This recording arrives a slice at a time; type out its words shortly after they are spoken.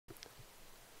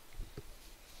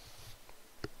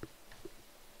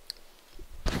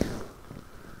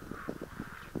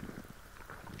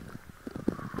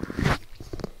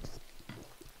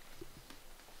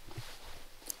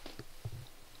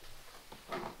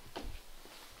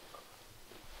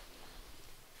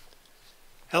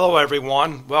Hello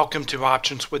everyone, welcome to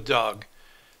Options with Doug,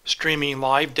 streaming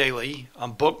live daily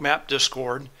on Bookmap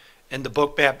Discord and the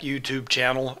Bookmap YouTube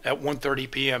channel at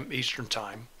 1:30 p.m. Eastern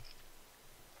Time.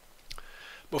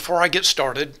 Before I get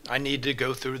started, I need to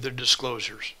go through the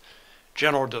disclosures.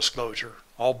 General disclosure: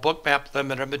 all Bookmap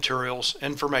Ltd materials,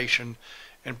 information,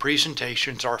 and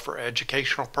presentations are for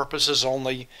educational purposes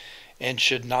only and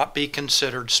should not be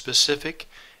considered specific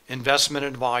investment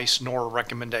advice nor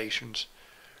recommendations.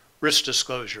 Risk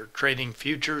disclosure: trading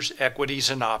futures, equities,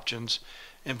 and options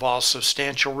involves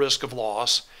substantial risk of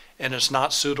loss and is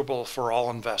not suitable for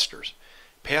all investors.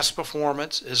 Past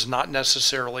performance is not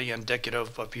necessarily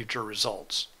indicative of future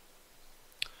results.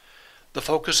 The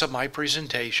focus of my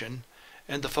presentation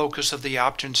and the focus of the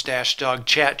Options-Doug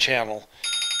chat channel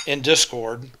in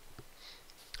Discord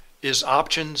is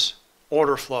options,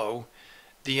 order flow,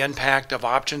 the impact of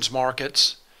options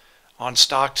markets on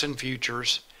stocks and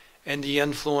futures, and the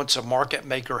influence of market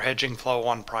maker hedging flow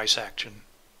on price action.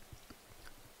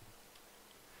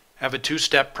 I have a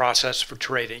two-step process for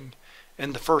trading,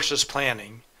 and the first is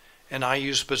planning, and I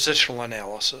use positional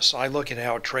analysis. I look at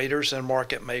how traders and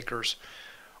market makers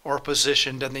are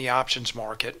positioned in the options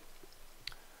market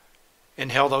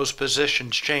and how those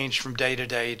positions change from day to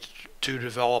day to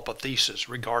develop a thesis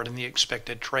regarding the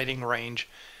expected trading range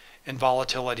and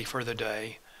volatility for the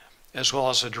day, as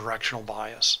well as a directional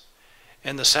bias.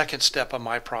 And the second step of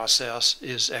my process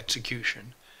is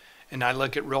execution. And I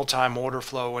look at real-time order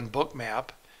flow in Bookmap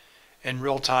and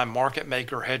real-time market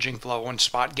maker hedging flow in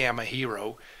Spotgamma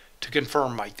Hero to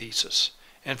confirm my thesis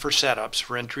and for setups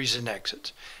for entries and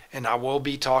exits. And I will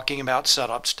be talking about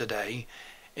setups today,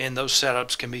 and those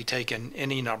setups can be taken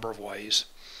any number of ways.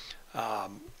 I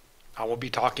will be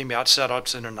talking about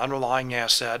setups in an underlying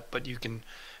asset, but you can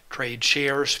trade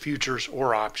shares, futures,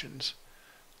 or options.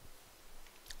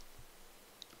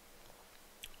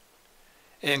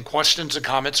 And questions and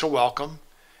comments are welcome,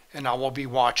 and I will be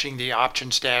watching the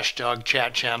Options-Doug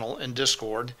chat channel in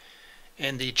Discord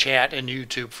and the chat and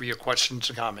YouTube for your questions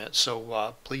and comments.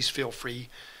 So please feel free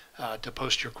to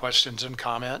post your questions and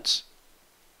comments.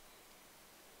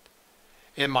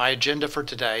 In my agenda for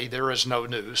today, there is no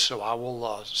news, so I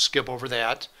will skip over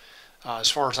that. As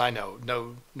far as I know,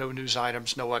 no news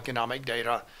items, no economic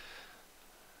data.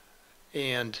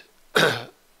 And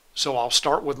so I'll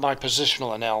start with my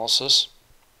positional analysis.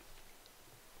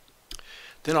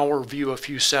 Then I'll review a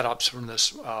few setups from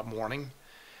this morning,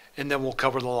 and then we'll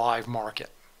cover the live market.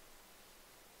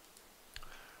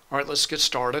 All right, let's get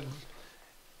started.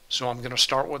 So I'm going to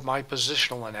start with my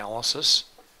positional analysis.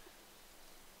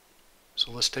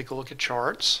 So let's take a look at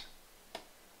charts.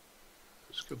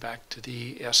 Let's go back to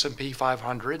the S&P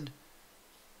 500.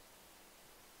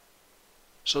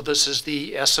 So this is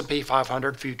the S&P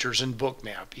 500 futures in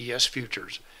Bookmap, ES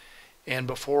futures. And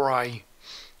before I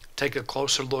take a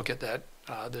closer look at that,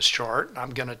 this chart,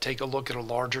 I'm going to take a look at a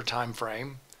larger time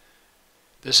frame.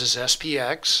 This is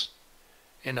SPX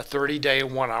in a 30-day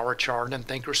 1-hour chart in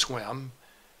Thinkorswim,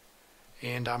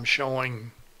 and I'm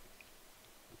showing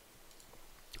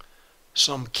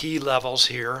some key levels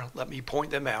here. Let me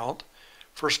point them out.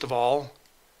 First of all,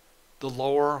 the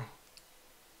lower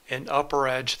and upper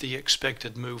edge of the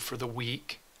expected move for the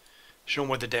week, shown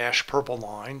with the dashed purple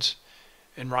lines,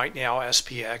 and right now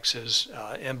SPX is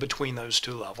in between those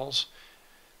two levels.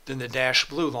 Then the dashed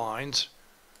blue lines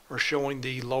are showing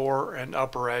the lower and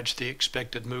upper edge of the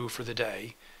expected move for the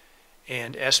day,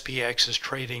 and SPX is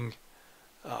trading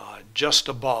just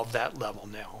above that level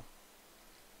now.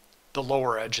 The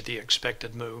lower edge of the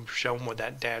expected move shown with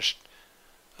that dashed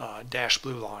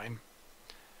blue line.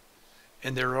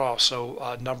 And there are also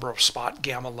a number of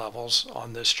Spotgamma levels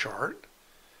on this chart.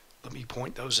 Let me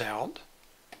point those out.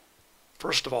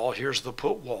 First of all, here's the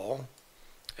put wall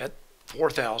at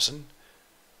 4,000.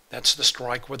 That's the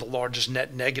strike with the largest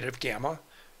net negative gamma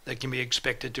that can be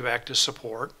expected to act as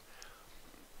support.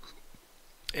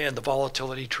 And the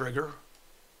volatility trigger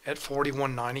at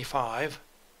 41.95.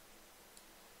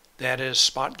 That is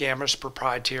Spotgamma's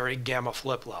proprietary gamma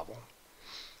flip level.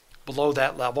 Below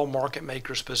that level, market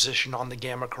makers' position on the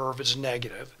gamma curve is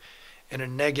negative. In a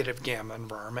negative gamma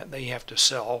environment, they have to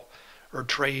sell or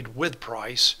trade with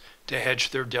price to hedge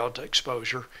their delta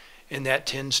exposure, and that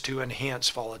tends to enhance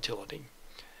volatility.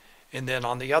 And then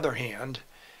on the other hand,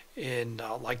 in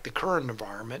like the current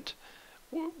environment,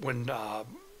 when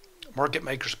market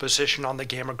makers' position on the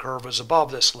gamma curve is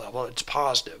above this level, it's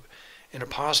positive. In a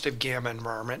positive gamma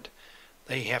environment,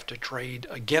 they have to trade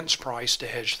against price to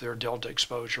hedge their delta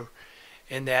exposure,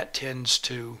 and that tends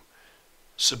to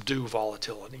subdue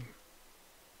volatility.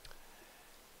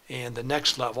 And the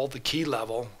next level, the key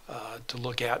level to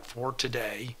look at for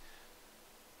today,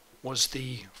 was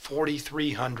the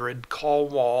 4300 call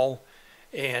wall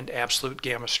and absolute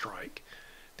gamma strike.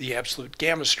 The absolute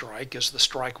gamma strike is the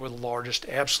strike with the largest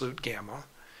absolute gamma,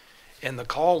 and the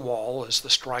call wall is the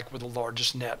strike with the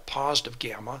largest net positive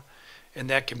gamma, and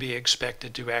that can be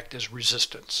expected to act as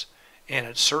resistance. And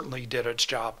it certainly did its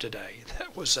job today.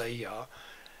 That was a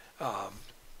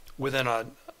within a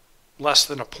less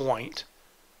than a point.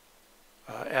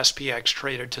 SPX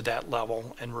traded to that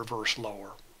level and reversed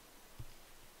lower.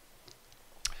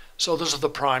 So those are the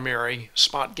primary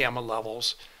spot gamma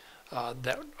levels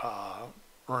that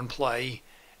are in play.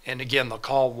 And again, the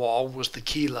call wall was the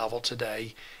key level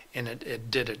today, and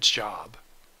it did its job.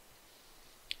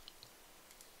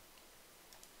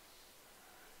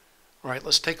 All right,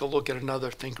 let's take a look at another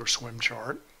Thinkorswim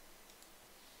chart.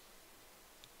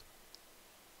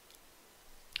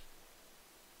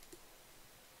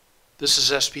 This is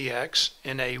SPX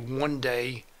in a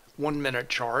 1-day, 1-minute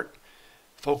chart,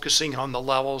 focusing on the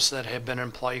levels that have been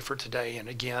in play for today. And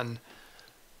again,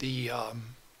 the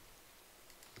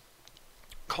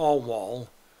call wall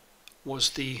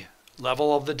was the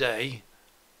level of the day,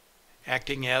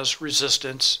 acting as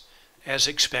resistance as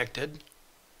expected.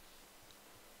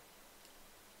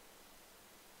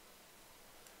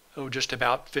 Just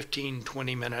about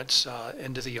 15-20 minutes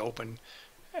into the open,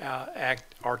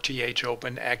 RTH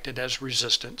open acted as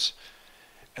resistance.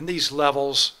 And these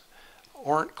levels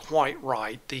aren't quite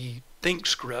right. The think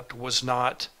script was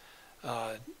not,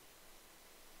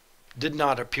 did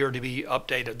not appear to be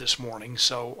updated this morning,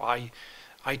 so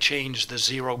I changed the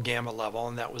 0 gamma level,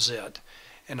 and that was it.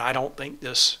 And I don't think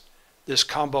this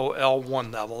combo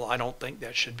L1 level, I don't think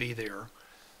that should be there.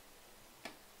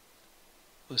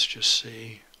 Let's just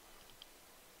see.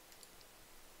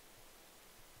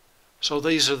 So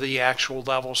these are the actual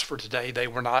levels for today. They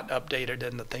were not updated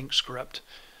in the think script.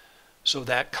 So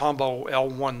that combo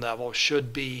L1 level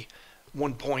should be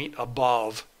 1 point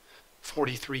above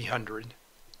 4,300.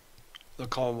 The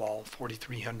call wall,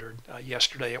 4,300.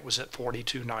 Yesterday it was at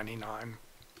 4,299.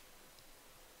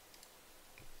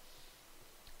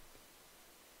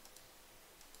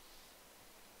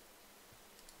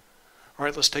 All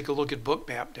right, let's take a look at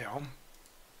Bookmap now.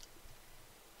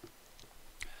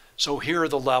 So here are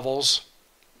the levels.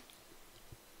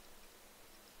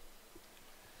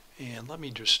 And let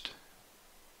me just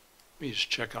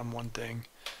check on one thing.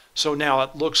 So now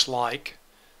it looks like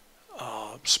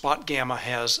Spotgamma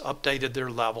has updated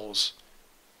their levels.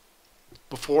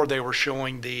 Before they were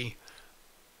showing the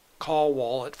call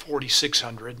wall at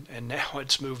 4,600, and now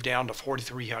it's moved down to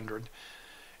 4,300.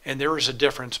 And there is a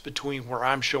difference between where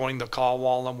I'm showing the call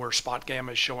wall and where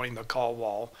Spotgamma is showing the call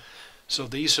wall. So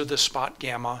these are the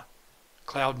Spotgamma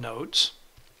cloud notes.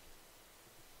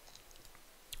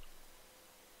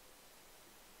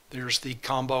 There's the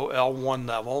combo L1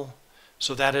 level.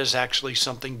 So that is actually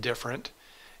something different.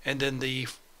 And then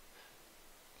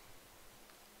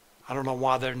I don't know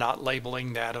why they're not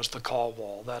labeling that as the call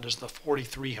wall. That is the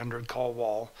 4,300 call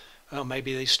wall. Well,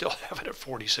 maybe they still have it at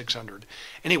 4,600.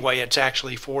 Anyway, it's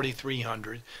actually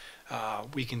 4,300.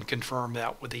 We can confirm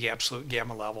that with the absolute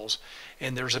gamma levels.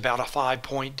 And there's about a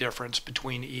 5-point difference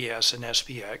between ES and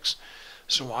SPX.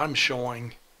 So I'm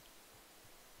showing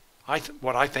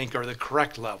what I think are the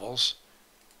correct levels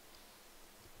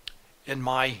in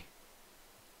my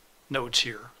notes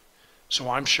here. So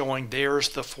I'm showing there's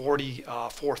the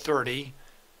 430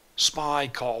 SPY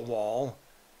call wall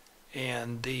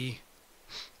and the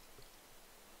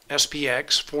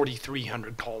SPX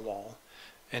 4,300 call wall.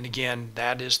 And again,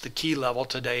 that is the key level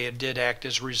today. It did act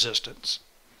as resistance.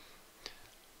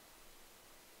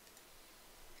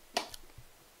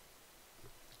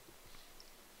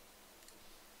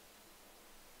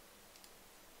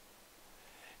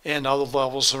 And other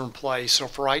levels are in play. So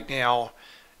for right now,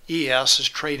 ES is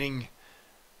trading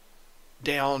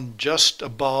down just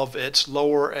above its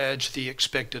lower edge, the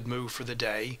expected move for the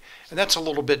day. And that's a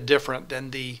little bit different than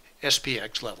the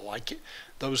SPX level. I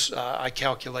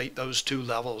calculate those two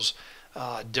levels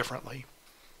differently.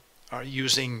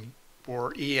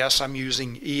 For ES, I'm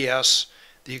using ES,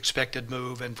 the expected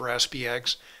move, and for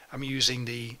SPX, I'm using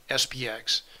the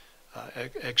SPX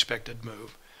expected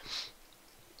move.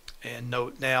 And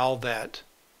note now that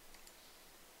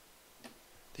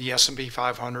the S&P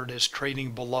 500 is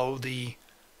trading below the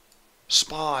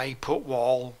SPY put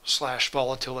wall /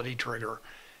 volatility trigger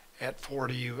at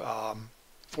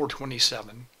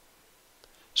 427.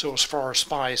 So as far as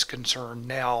SPY is concerned,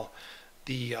 now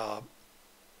the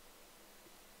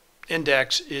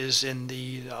index is in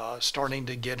the starting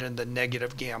to get in the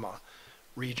negative gamma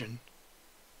region.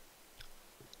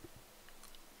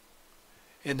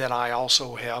 And then I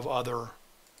also have other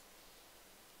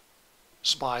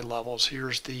SPY levels.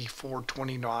 Here's the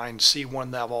 429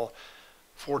 C1 level,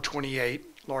 428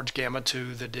 large gamma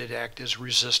 2 that did act as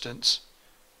resistance.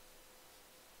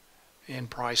 And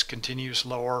price continues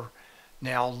lower,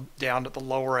 now down at the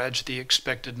lower edge of the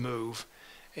expected move,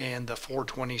 and the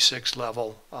 426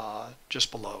 level just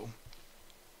below.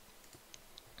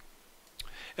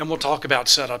 And we'll talk about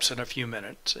setups in a few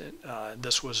minutes.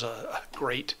 This was a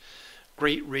great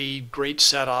read, great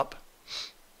setup.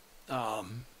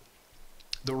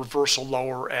 The reversal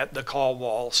lower at the call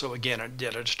wall, so again it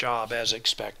did its job as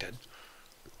expected.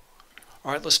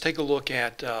 All right, let's take a look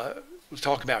at, we'll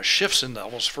talk about shifts in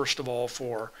levels first of all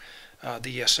for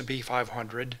the S&P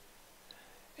 500,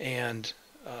 and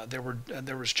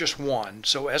there was just one.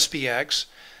 So SPX,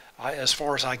 as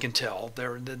far as I can tell,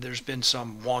 there's been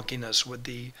some wonkiness with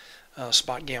the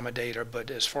Spotgamma data, but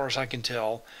as far as I can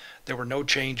tell, there were no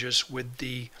changes with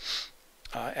the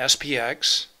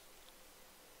SPX,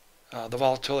 the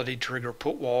volatility trigger,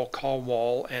 put wall, call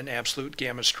wall, and absolute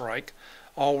gamma strike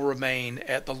all remain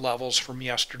at the levels from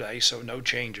yesterday, so no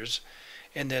changes.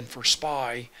 And then for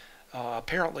SPY,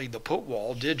 apparently the put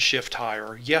wall did shift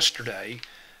higher yesterday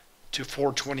to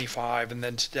 425, and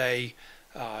then today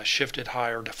shifted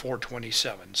higher to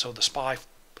 427. So the SPY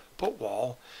put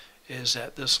wall is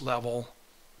at this level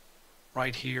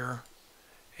right here,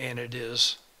 and it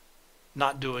is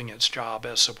not doing its job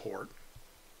as support.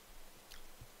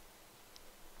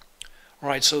 All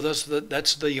right, so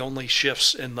that's the only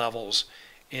shifts in levels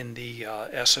in the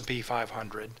S&P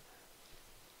 500.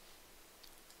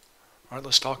 All right,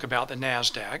 let's talk about the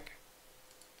NASDAQ.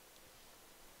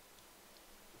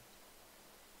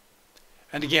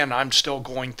 And again, I'm still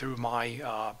going through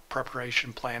my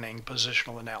preparation planning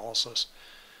positional analysis.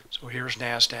 So here's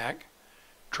NASDAQ,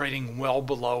 trading well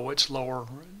below its lower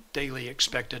daily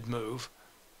expected move.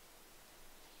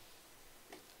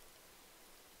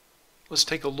 Let's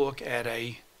take a look at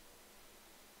a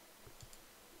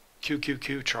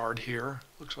QQQ chart here.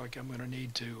 Looks like I'm going to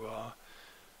need to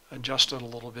adjust it a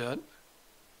little bit.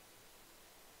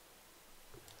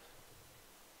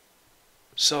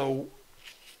 So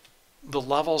the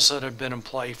levels that have been in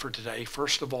play for today,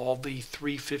 first of all, the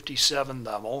 357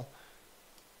 level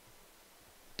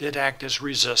did act as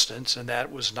resistance, and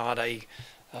that was not a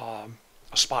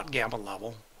Spotgamma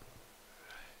level.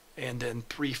 And then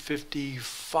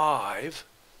 355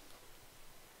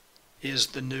 is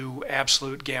the new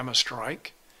absolute gamma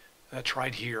strike. That's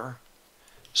right here.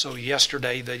 So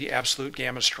yesterday the absolute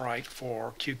gamma strike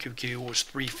for QQQ was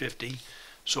 350,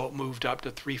 so it moved up to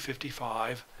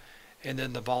 355, and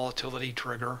then the volatility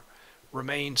trigger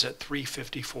remains at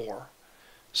 354.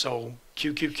 So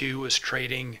QQQ is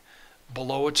trading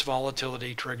below its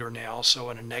volatility trigger now, so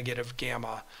in a negative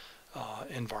gamma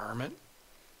environment.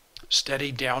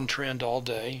 Steady downtrend all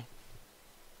day,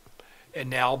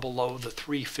 and now below the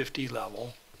 350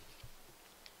 level.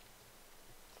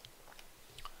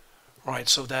 All right,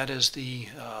 so that is the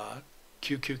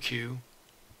QQQ.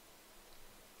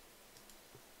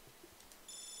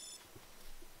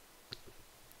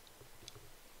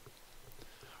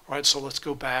 All right, so let's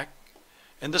go back,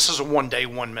 and this is a 1 day,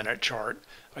 1 minute chart.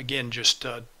 Again, just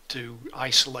to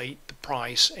isolate the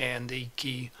price and the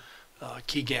key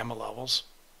gamma levels.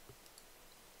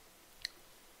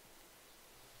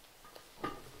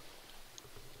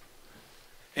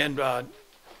 And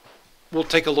we'll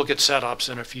take a look at setups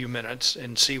in a few minutes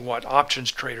and see what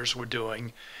options traders were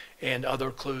doing and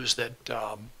other clues that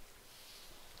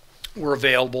were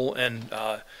available in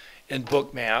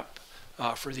Bookmap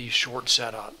for these short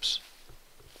setups.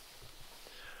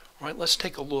 All right, let's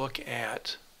take a look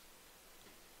at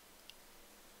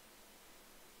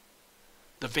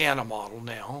the Vanna model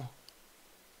now.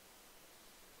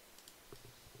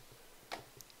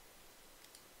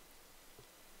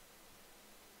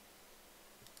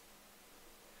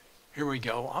 Here we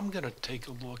go. I'm going to take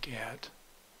a look at,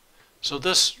 so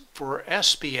this for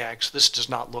SPX, this does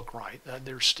not look right.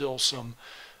 There's still some,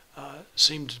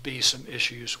 seem to be some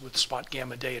issues with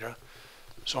Spotgamma data.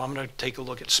 So I'm going to take a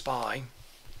look at SPY.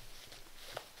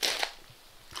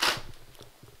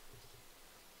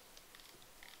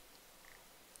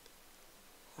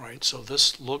 Right, so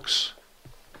this looks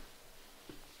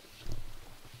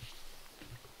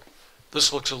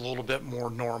a little bit more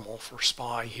normal for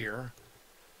SPY here.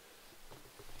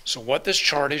 So what this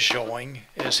chart is showing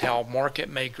is how market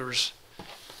makers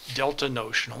delta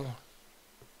notional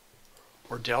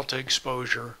or delta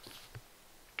exposure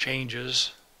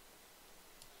changes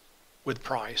with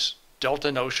price.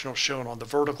 Delta notional shown on the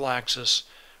vertical axis,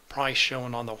 price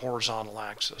shown on the horizontal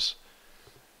axis.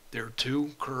 There are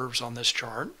two curves on this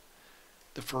chart,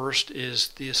 The first is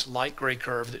this light gray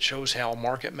curve that shows how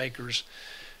market makers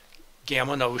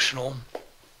gamma notional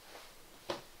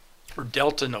or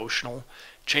delta notional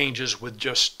changes with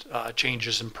just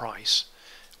changes in price.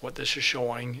 What this is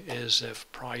showing is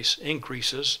if price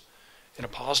increases in a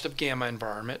positive gamma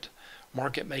environment,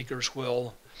 market makers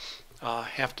will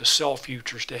have to sell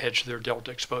futures to hedge their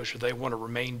delta exposure. They want to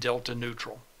remain delta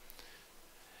neutral.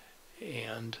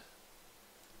 And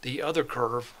the other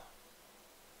curve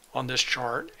on this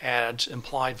chart adds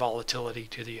implied volatility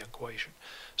to the equation.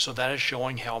 So that is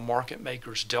showing how market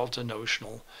makers delta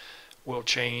notional will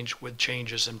change with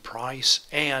changes in price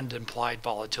and implied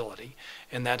volatility.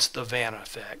 And that's the Vanna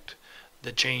effect,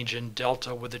 the change in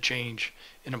delta with the change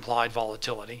in implied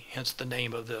volatility, hence the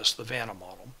name of this, the Vanna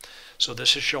model. So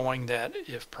this is showing that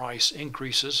if price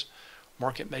increases,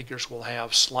 market makers will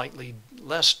have slightly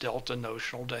less delta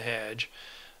notional to hedge,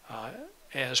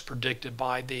 as predicted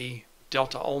by the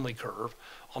delta only curve.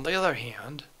 On the other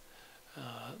hand,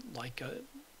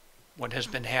 what has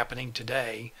been happening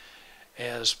today,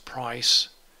 as price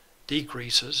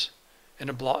decreases and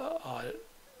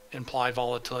implied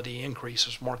volatility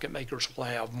increases, market makers will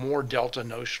have more delta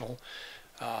notional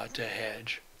to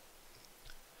hedge.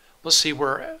 Let's see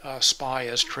where SPY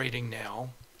is trading now.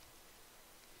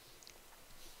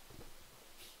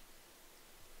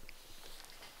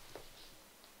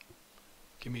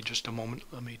 Give me just a moment.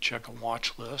 Let me check a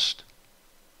watch list.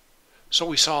 So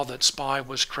we saw that SPY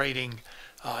was trading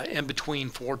in between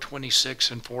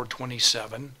 426 and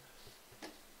 427.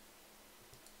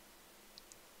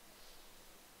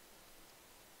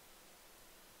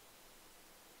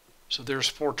 So there's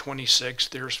 426,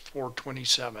 there's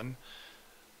 427.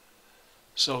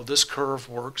 So this curve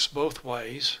works both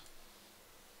ways.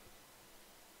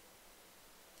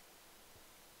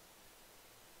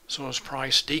 So as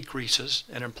price decreases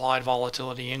and implied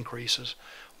volatility increases,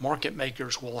 market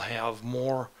makers will have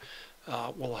more,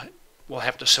 will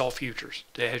have to sell futures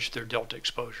to hedge their delta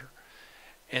exposure.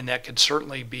 And that could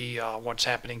certainly be what's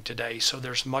happening today. So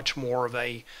there's much more of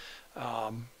a,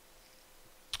 I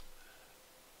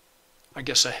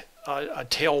guess, a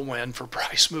tailwind for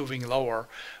price moving lower,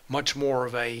 much more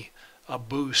of a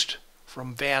boost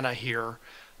from Vanna here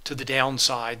to the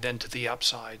downside than to the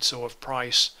upside. So if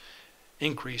price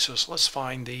increases, let's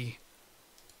find the,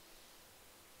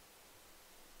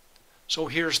 so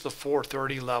here's the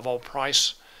 430 level.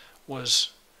 Price was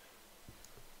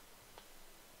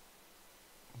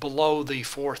below the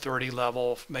 430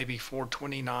 level, maybe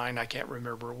 429, I can't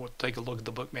remember. We'll take a look at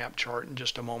the Bookmap chart in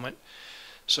just a moment.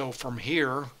 So from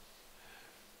here,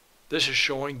 this is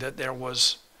showing that there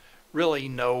was really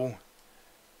no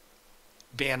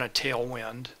Vanna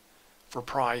tailwind for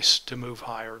price to move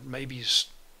higher. Maybe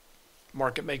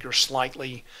market makers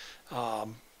slightly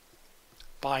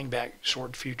buying back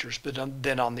short futures, but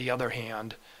then on the other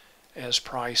hand, as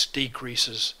price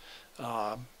decreases,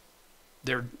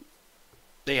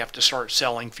 they have to start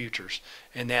selling futures,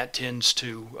 and that tends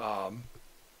to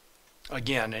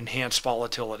again enhance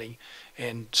volatility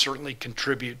and certainly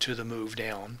contribute to the move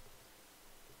down.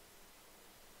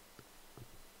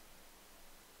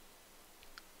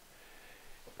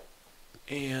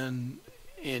 And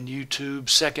in YouTube,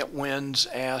 Second Winds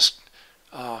asked,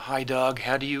 hi Doug,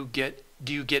 how do you get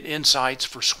insights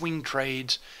for swing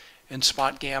trades in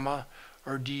Spotgamma,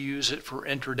 or do you use it for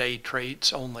intraday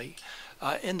trades only?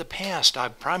 In the past,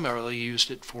 I've primarily used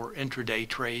it for intraday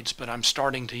trades, but I'm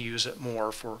starting to use it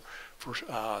more for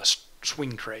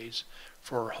swing trades,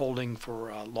 for holding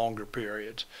for longer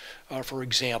periods. For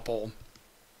example,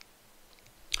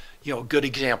 a good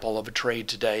example of a trade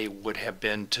today would have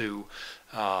been to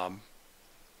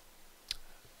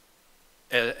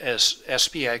as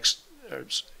SPX,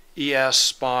 ES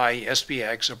SPY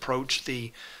SPX approached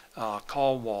the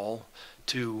call wall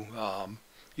to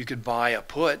you could buy a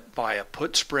put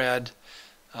spread,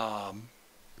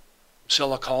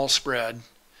 sell a call spread,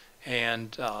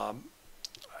 and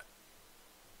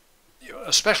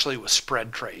especially with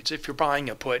spread trades. If you're buying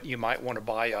a put, you might want to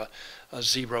buy a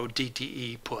 0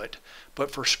 DTE put,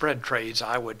 but for spread trades,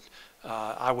 I would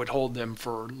hold them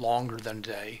for longer than a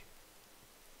day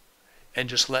and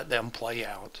just let them play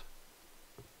out.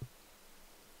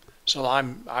 So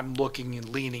I'm looking and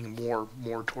leaning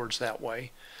more towards that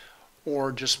way,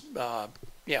 or just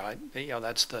yeah,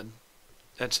 that's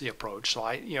the approach. So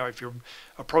if you're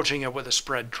approaching it with a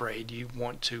spread trade, you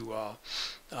want to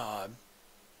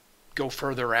go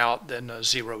further out than a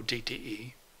 0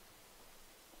 DTE.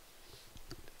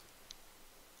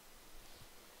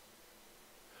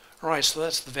 All right, so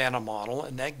that's the Vanna model,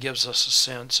 and that gives us a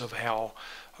sense of how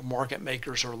market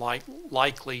makers are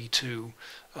likely to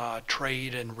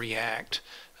trade and react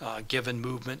given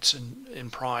movements in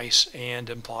price and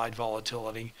implied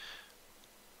volatility.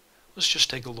 Let's just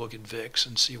take a look at VIX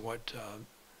and see what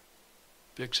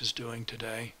VIX is doing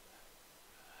today.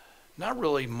 Not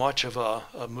really much of a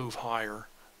move higher,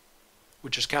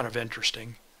 which is kind of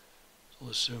interesting. So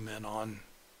let's zoom in on,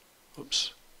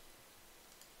 oops.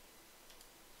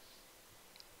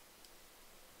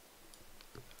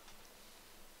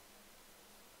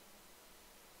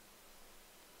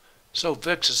 So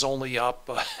VIX is only up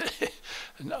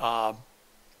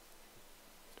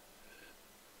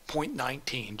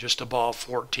 0.19, just above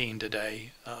 14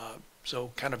 today.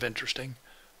 So kind of interesting.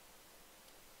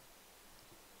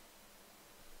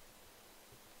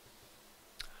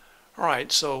 All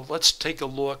right, so let's take a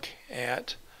look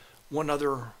at one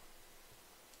other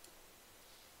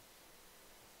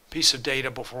piece of data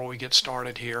before we get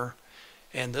started here.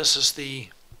 And this is the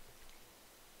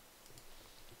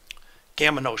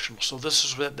gamma notional. So this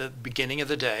is at the beginning of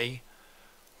the day,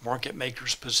 market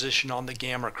makers position on the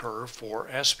gamma curve for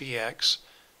SPX,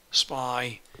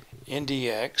 SPY,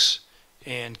 NDX,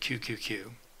 and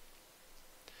QQQ.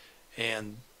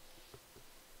 And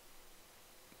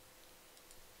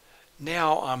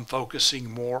now I'm focusing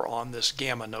more on this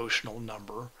gamma notional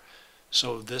number.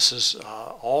 So this is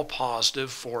all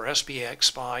positive for SPX,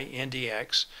 SPY,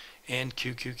 NDX, and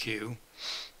QQQ.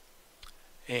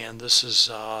 And this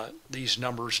is these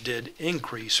numbers did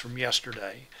increase from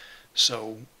yesterday.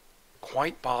 So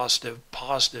quite positive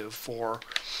for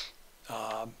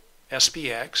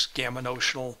SPX, gamma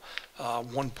notional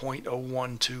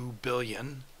 1.012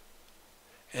 billion.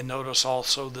 And notice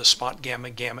also the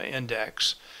Spotgamma gamma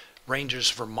index ranges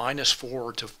from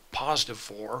 -4 to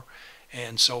 +4,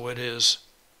 and so it is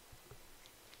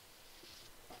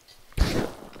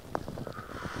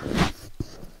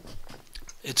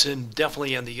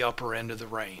definitely in the upper end of the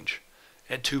range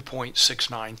at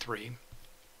 2.693.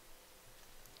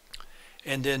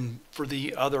 And then for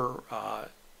the other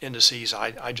indices,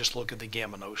 I just look at the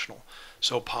gamma notional.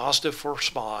 So positive for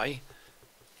SPY,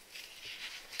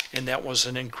 and that was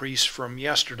an increase from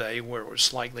yesterday where it was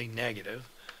slightly negative.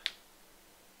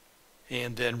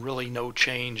 And then really no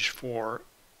change for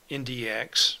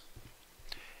NDX.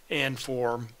 And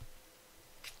for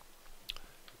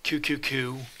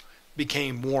QQQ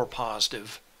became more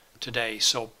positive today.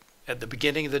 So at the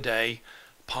beginning of the day,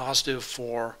 positive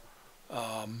for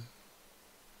all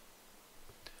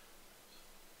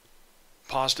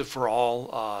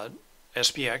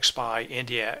SPX, SPY,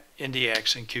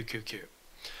 NDX, and QQQ.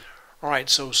 All right,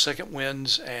 so Second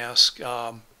Winds ask,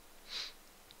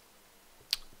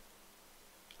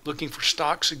 looking for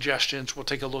stock suggestions. We'll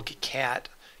take a look at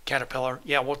Caterpillar.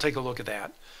 Yeah, we'll take a look at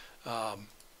that.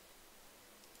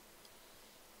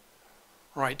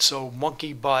 Right, so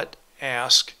Monkey Butt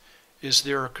ask, is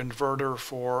there a converter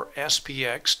for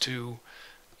SPX to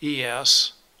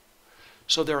ES?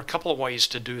 So there are a couple of ways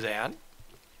to do that.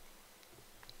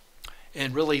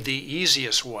 And really the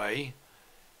easiest way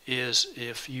is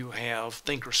if you have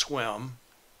Thinkorswim.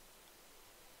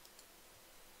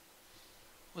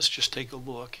 Let's just take a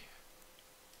look.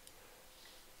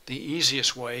 The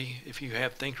easiest way, if you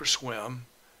have Thinkorswim,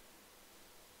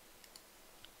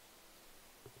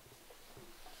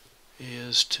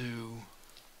 is to,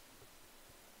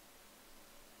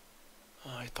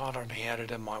 I thought I had it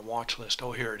in my watch list.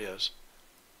 Oh, here it is.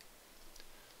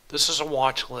 This is a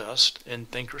watch list in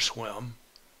Thinkorswim.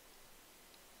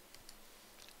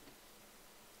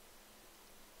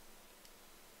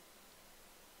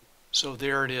 So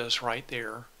there it is right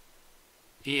there,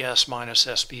 ES minus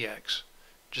SPX.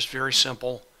 Just very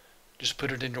simple. Just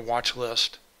put it in your watch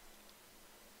list.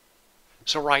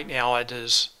 So right now it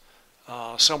is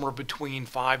somewhere between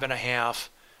 5.5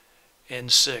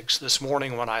 and 6. This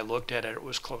morning when I looked at it, it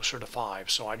was closer to 5,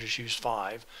 so I just used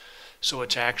 5. So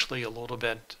it's actually a little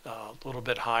bit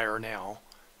higher now.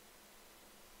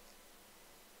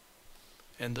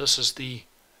 And this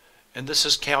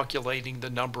is calculating the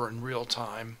number in real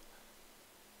time.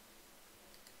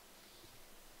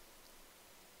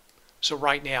 So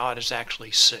right now it is actually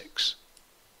 6,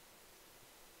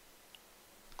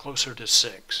 closer to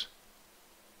 6.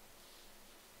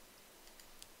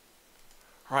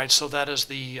 All right, so that is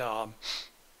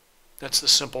that's the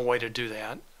simple way to do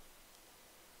that.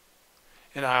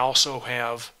 And I also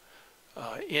have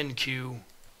NQ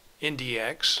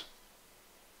NDX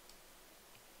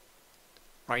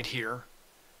right here.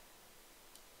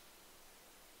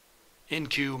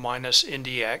 NQ minus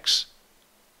NDX.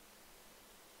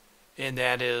 And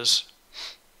that is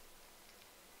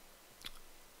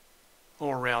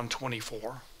around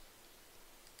 24.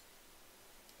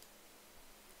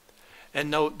 And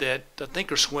note that the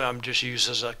Thinkorswim just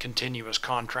uses a continuous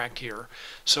contract here.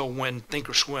 So when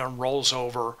Thinkorswim rolls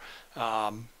over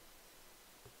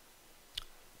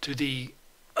to the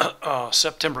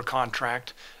September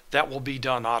contract, that will be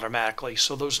done automatically.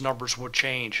 So those numbers will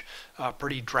change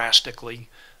pretty drastically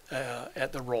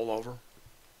at the rollover.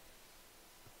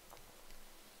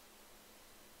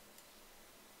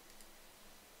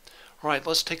 All right,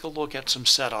 let's take a look at some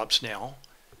setups now.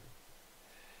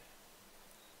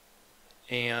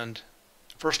 And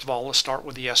first of all, let's start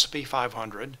with the S&P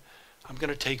 500. I'm going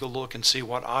to take a look and see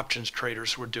what options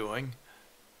traders were doing.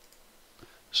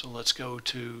 So let's go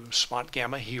to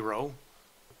Spotgamma Hero.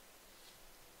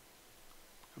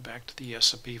 Go back to the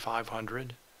S&P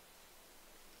 500.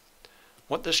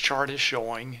 What this chart is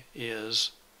showing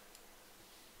is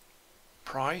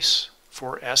price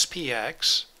for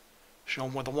SPX,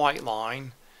 shown with a white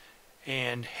line,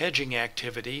 and hedging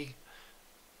activity,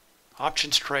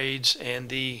 options trades, and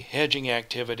the hedging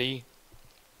activity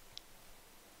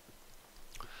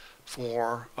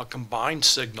for a combined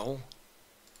signal,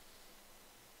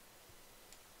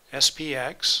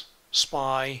 SPX,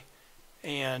 SPY,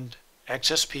 and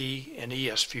XSP and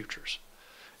ES futures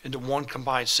into one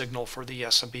combined signal for the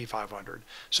S&P 500.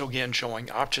 So again,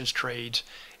 showing options trades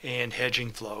and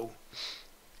hedging flow.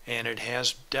 And it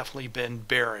has definitely been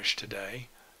bearish today.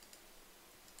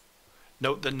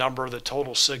 Note the number of the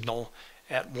total signal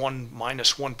at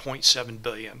minus 1.7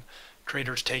 billion.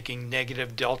 Traders taking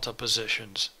negative delta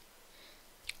positions.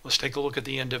 Let's take a look at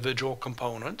the individual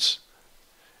components,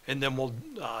 and then we'll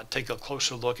take a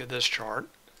closer look at this chart.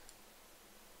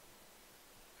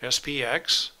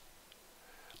 SPX.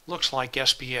 Looks like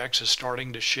SPX is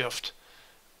starting to shift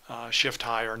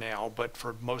higher now, but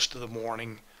for most of the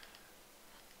morning.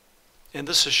 And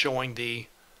this is showing the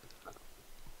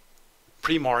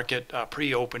pre-market,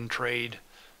 pre-open trade.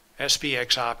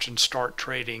 SPX options start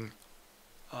trading,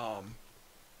 I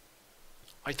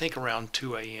think around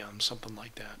 2 a.m., something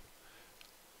like that.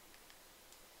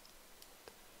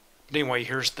 But anyway,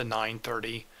 here's the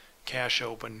 9:30 cash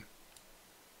open.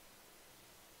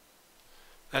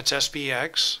 That's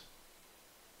SPX,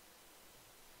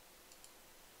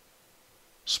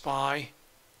 SPY.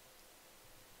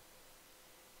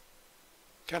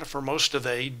 Kind of for most of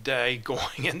the day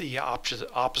going in the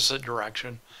opposite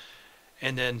direction.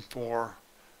 And then for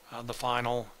the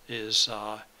final is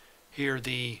here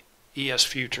the ES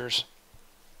futures.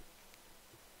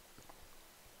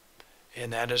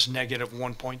 And that is negative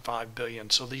 1.5 billion.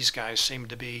 So these guys seem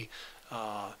to be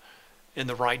in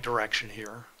the right direction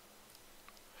here.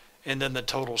 And then the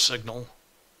total signal,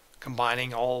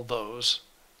 combining all those.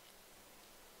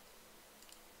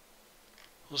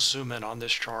 We'll zoom in on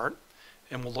this chart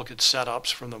and we'll look at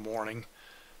setups from the morning.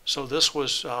 So this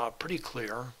was pretty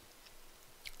clear.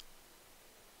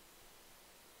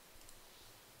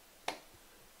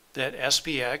 That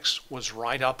SPX was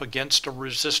right up against a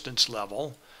resistance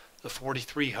level, the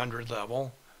 4,300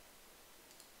 level.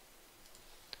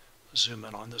 Zoom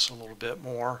in on this a little bit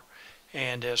more.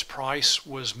 And as price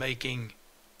was moving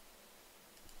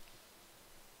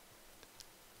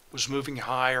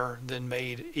higher, then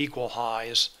made equal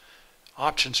highs,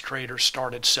 options traders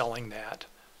started selling that.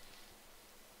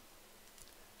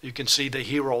 You can see the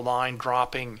hero line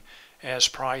dropping as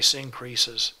price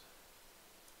increases.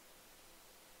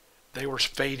 They were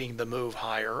fading the move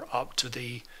higher up to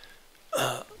the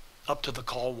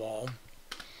call wall,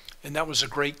 and that was a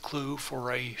great clue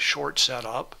for a short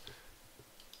setup.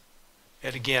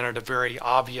 And again, at a very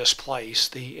obvious place,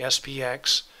 the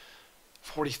SPX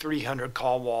 4,300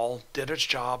 call wall did its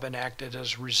job and acted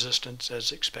as resistance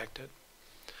as expected.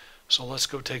 So let's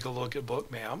go take a look at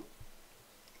Bookmap.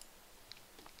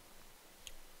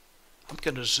 I'm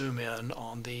going to zoom in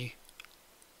on the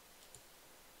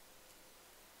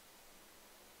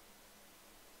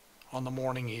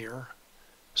morning here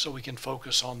so we can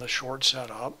focus on the short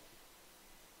setup.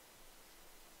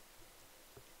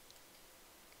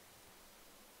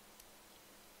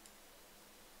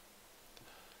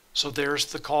 So there's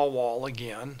the call wall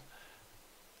again,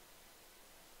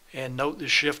 and note the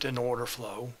shift in order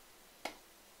flow.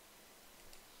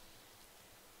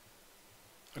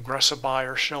 Aggressive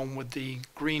buyers shown with the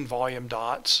green volume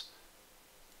dots,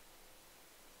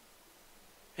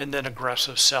 and then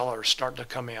aggressive sellers start to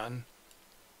come in.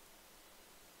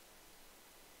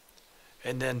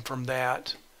 And then from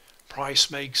that,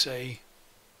 price makes a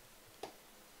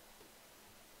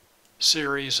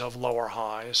series of lower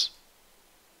highs.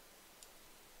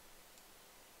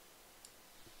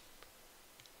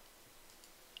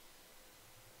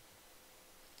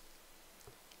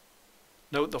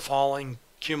 Note the falling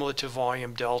cumulative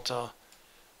volume delta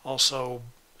also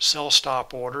sell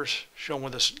stop orders shown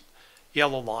with this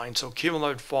yellow line. So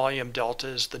cumulative volume delta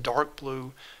is the dark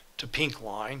blue to pink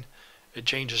line. It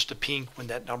changes to pink when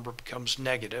that number becomes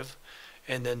negative.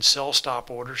 And then sell stop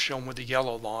orders shown with the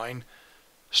yellow line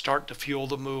start to fuel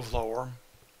the move lower.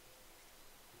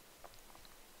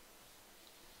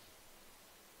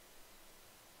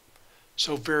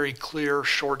 So very clear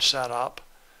short setup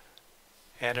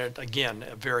at again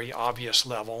a very obvious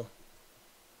level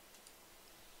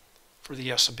for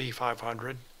the S&P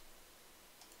 500.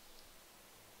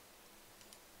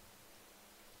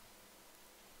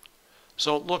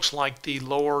 So it looks like the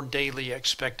lower daily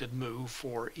expected move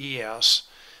for ES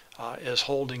is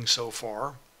holding so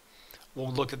far.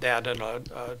 We'll look at that in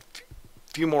a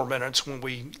few more minutes when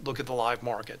we look at the live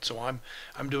market. So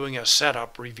I'm doing a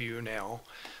setup review now.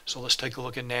 So let's take a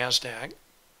look at NASDAQ.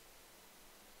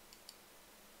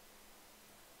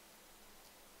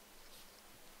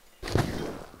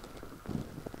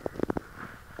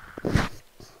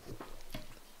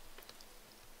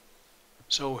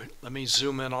 So let me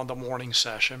zoom in on the morning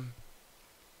session.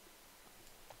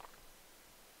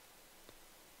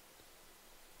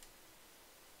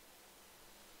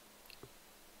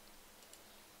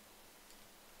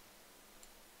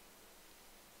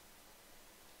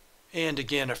 And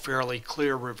again, a fairly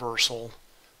clear reversal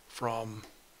from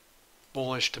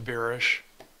bullish to bearish.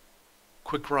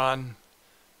 Quick run,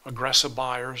 aggressive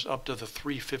buyers up to the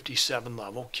 357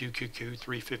 level, QQQ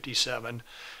 357.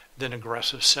 Then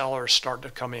aggressive sellers start to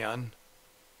come in.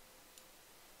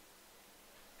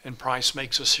 And price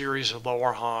makes a series of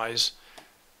lower highs.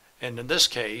 And in this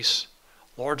case,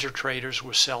 larger traders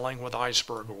were selling with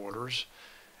iceberg orders.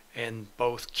 And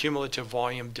both cumulative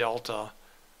volume delta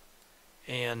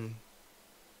and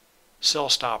sell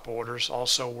stop orders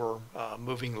also were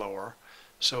moving lower.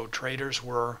 So traders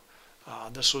were,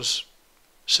 this was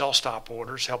sell stop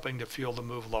orders helping to fuel the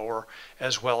move lower,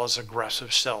 as well as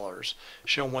aggressive sellers,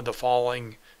 shown with the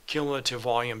falling cumulative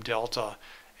volume delta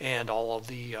and all of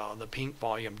the pink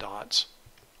volume dots.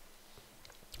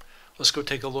 Let's go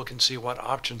take a look and see what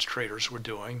options traders were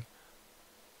doing.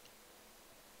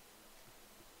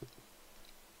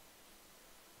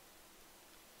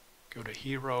 Go to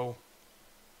Hero.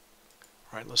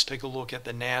 All right, let's take a look at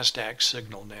the NASDAQ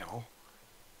signal now.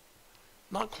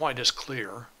 Not quite as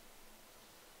clear.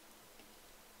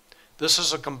 This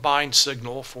is a combined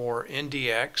signal for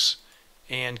NDX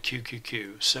and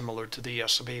QQQ, similar to the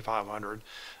S&P 500.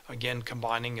 Again,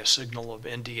 combining a signal of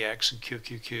NDX and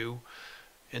QQQ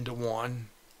into one.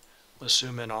 Let's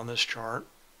zoom in on this chart.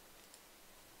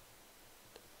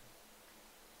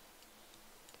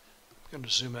 I'm going to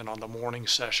zoom in on the morning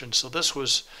session. So this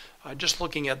was just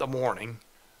looking at the morning.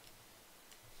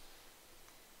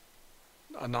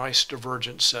 A nice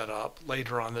divergent setup.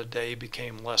 Later on the day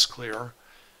became less clear.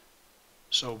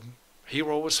 So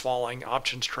Hero was falling.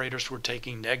 Options traders were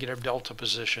taking negative delta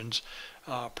positions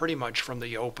pretty much from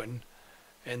the open.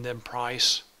 And then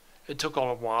price, it took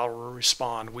a while to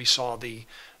respond. We saw the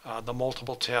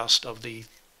multiple test of the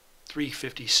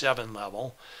 357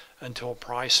 level until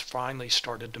price finally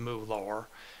started to move lower.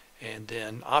 And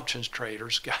then options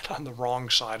traders got on the wrong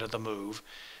side of the move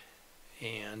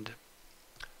and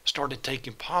started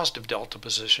taking positive delta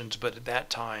positions. But at that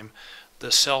time,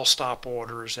 the sell stop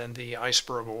orders and the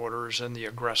iceberg orders and the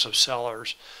aggressive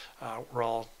sellers were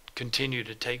all continue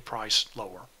to take price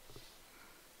lower.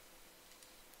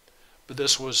 But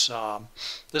this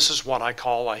is what I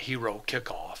call a hero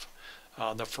kickoff.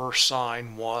 The first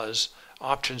sign was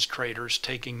options traders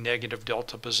taking negative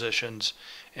delta positions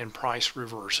and price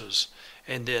reverses,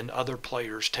 and then other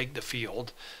players take the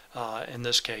field. In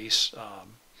this case,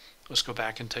 let's go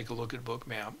back and take a look at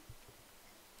Bookmap.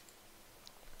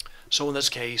 So in this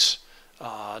case,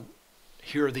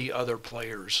 here are the other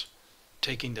players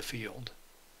taking the field.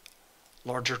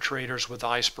 Larger traders with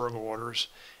iceberg orders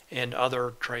and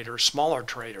other traders, smaller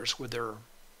traders with their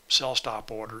sell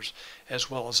stop orders, as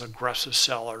well as aggressive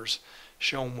sellers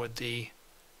shown with the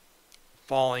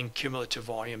falling cumulative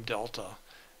volume delta,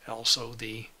 also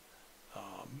the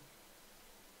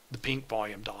pink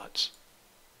volume dots.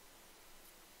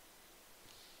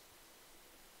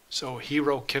 So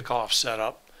hero kickoff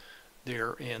setup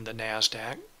there in the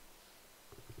NASDAQ.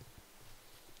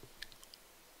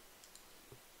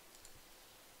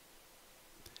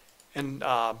 And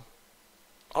I'll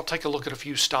take a look at a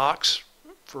few stocks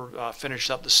for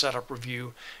finish up the setup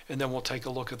review, and then we'll take a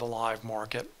look at the live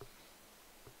market.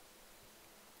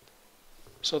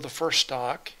 So the first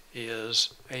stock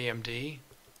is AMD.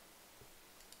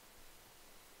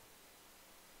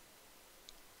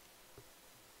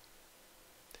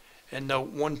 And note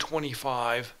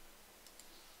 125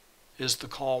 is the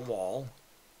call wall.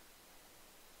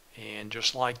 And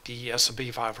just like the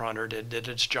S&P 500, it did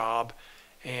its job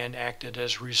and acted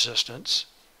as resistance.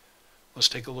 Let's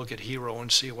take a look at Hero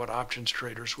and see what options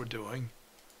traders were doing.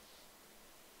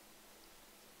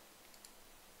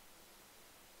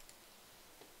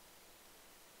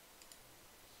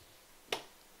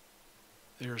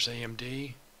 There's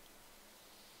AMD.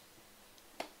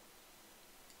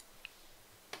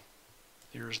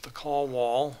 There's the call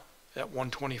wall at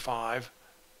 125.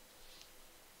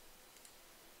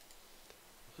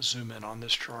 Let's zoom in on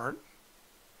this chart.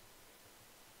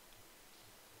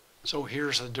 So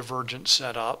here's a divergent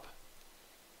setup.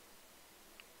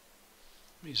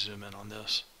 Let me zoom in on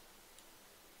this.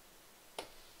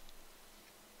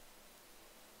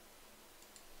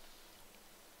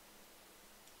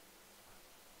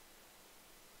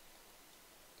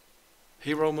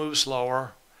 Hero moves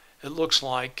lower. It looks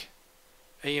like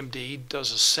AMD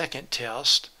does a second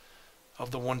test of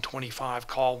the 125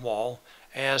 call wall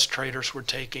as traders were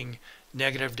taking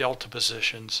negative delta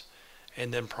positions,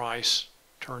 and then price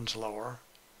turns lower.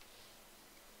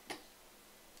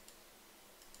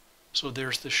 So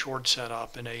there's the short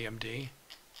setup in AMD.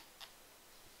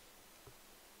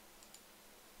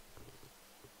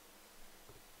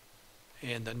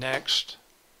 And the next,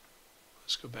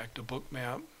 let's go back to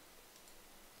Bookmap.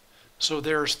 So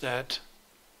there's that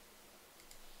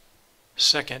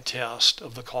second test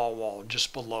of the call wall,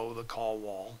 just below the call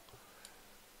wall.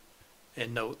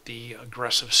 And note the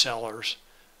aggressive sellers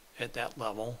at that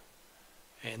level.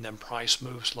 And then price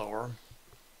moves lower.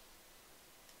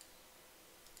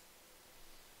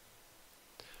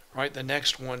 Right, the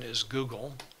next one is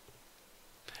Google.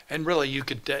 And really you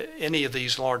could, any of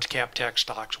these large cap tech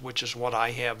stocks, which is what I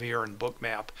have here in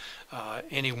Bookmap,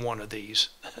 any one of these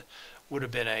would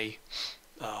have been a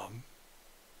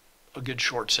good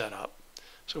short setup.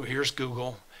 So here's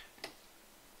Google.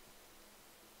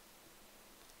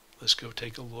 Let's go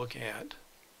take a look at,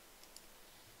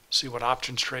 see what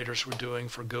options traders were doing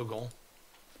for Google.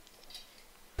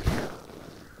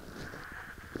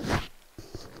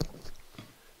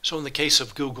 So in the case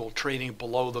of Google, trading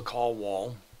below the call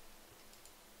wall,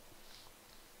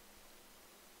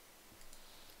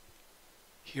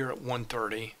 here at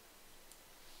 130,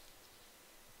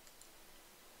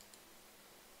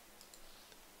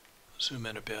 zoom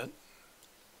in a bit.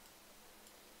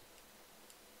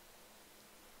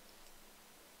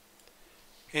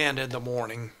 And in the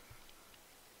morning,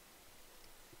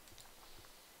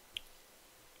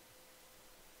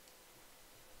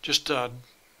 just a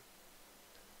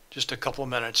couple of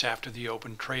minutes after the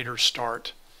open, traders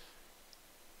start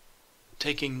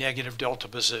taking negative delta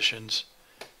positions,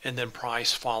 and then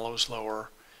price follows lower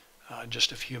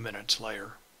just a few minutes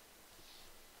later.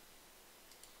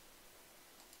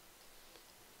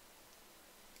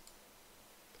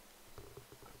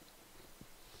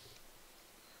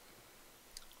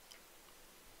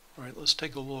 All right, let's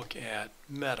take a look at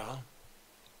Meta.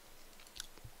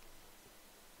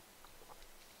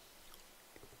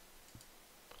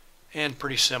 And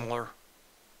pretty similar.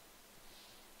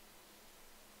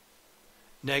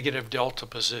 Negative delta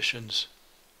positions.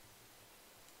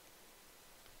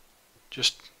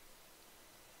 Just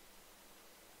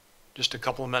a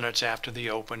couple of minutes after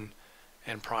the open,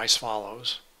 and price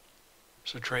follows.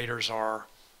 So traders are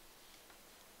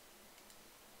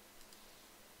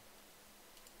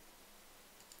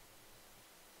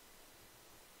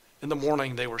in the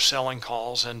morning, they were selling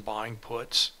calls and buying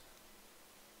puts.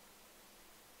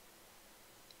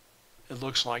 It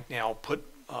looks like now put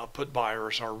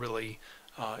buyers are really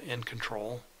in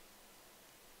control.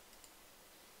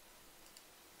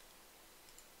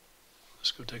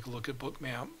 Let's go take a look at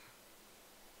Bookmap.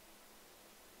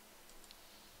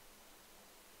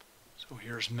 So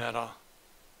here's Meta.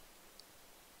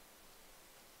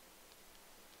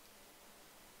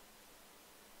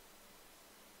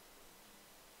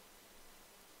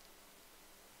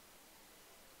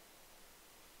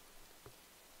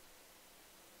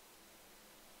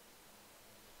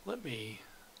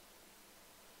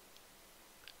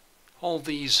 All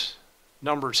these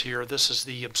numbers here, this is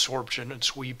the absorption and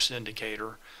sweeps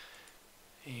indicator,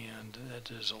 and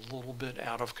that is a little bit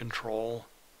out of control.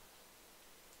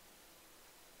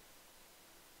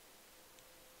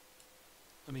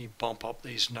 Let me bump up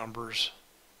these numbers.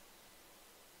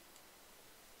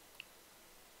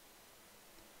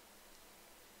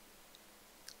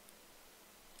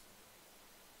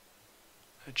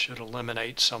 That should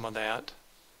eliminate some of that.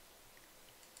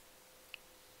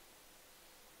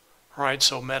 All right,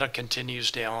 so Meta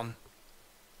continues down.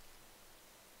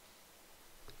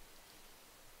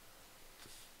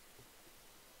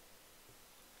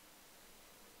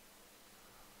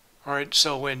 All Alright,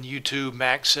 so in YouTube,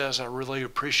 Max says, I really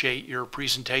appreciate your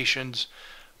presentations.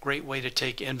 Great way to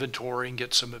take inventory and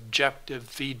get some objective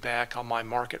feedback on my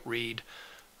market read.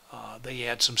 They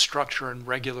add some structure and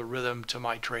regular rhythm to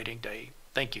my trading day.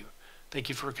 Thank you. Thank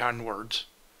you for your kind words.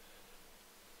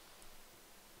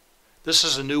 This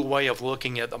is a new way of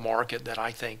looking at the market that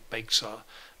I think makes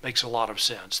a lot of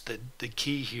sense. The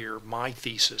key here, my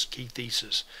thesis, key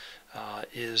thesis,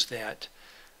 is that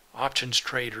options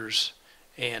traders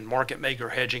and market maker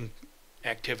hedging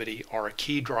activity are a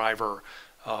key driver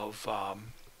of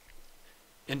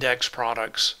index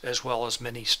products as well as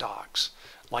many stocks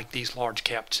like these large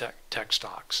cap tech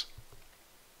stocks.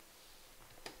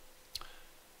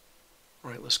 All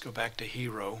right, let's go back to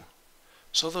Hero.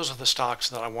 So those are the stocks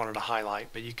that I wanted to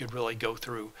highlight, but you could really go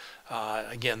through.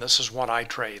 Again, this is what I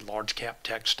trade, large cap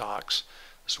tech stocks.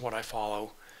 This is what I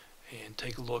follow. And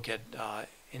take a look at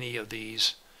any of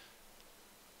these.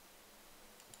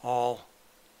 All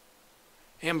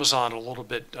Amazon, a little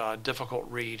bit difficult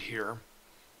read here.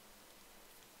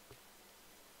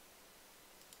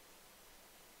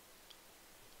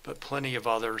 But plenty of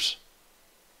others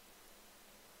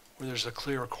where there's a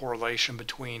clear correlation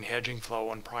between hedging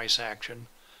flow and price action.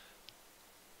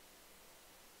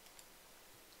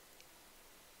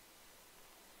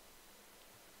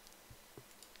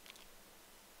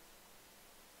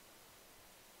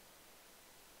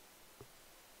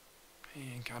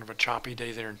 And kind of a choppy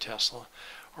day there in Tesla.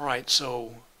 All right,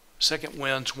 so second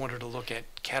winds wanted to look at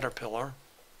Caterpillar.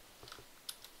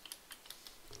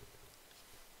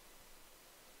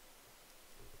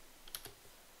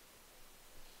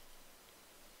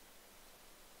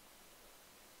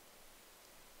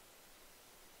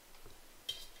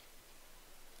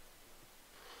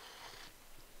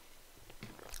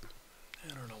 I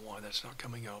don't know why that's not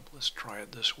coming up. Let's try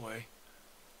it this way.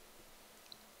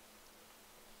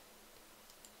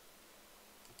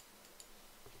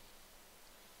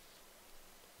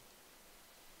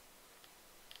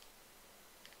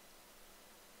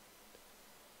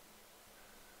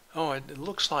 Oh, it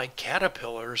looks like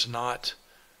Caterpillar's not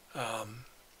in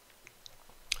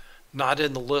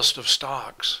the list of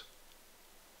stocks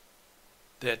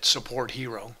that support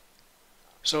Hero.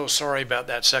 So sorry about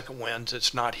that, second wind.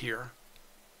 It's not here.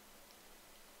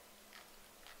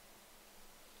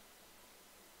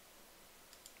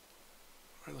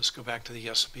 All right, let's go back to the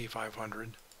S&P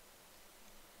 500.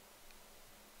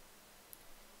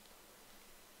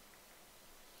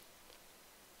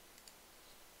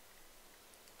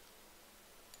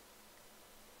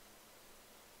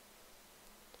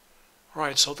 All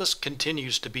right, so this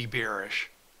continues to be bearish.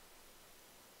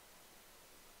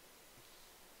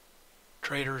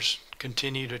 Traders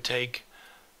continue to take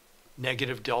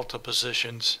negative delta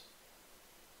positions.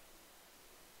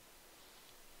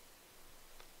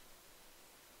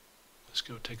 Let's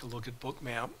go take a look at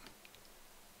Bookmap.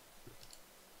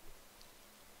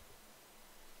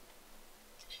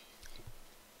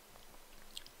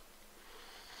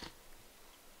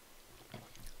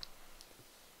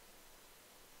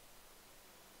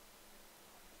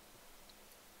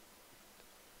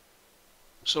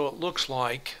 So it looks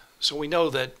like, so we know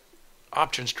that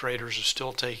options traders are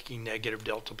still taking negative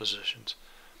delta positions.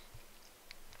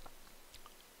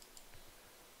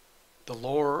 The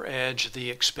lower edge of the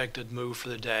expected move for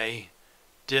the day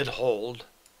did hold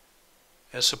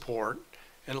as support,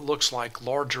 and it looks like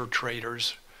larger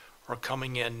traders are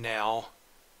coming in now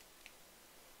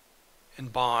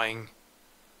and buying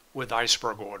with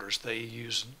iceberg orders. They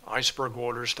use iceberg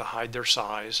orders to hide their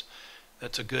size.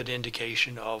 That's a good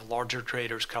indication of larger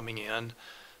traders coming in.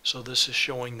 So this is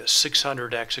showing the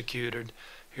 600 executed.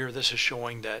 Here this is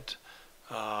showing that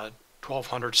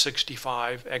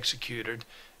 1265 executed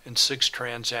in 6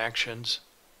 transactions.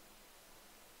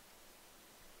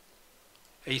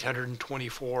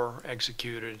 824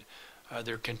 executed.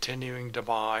 They're continuing to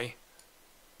buy.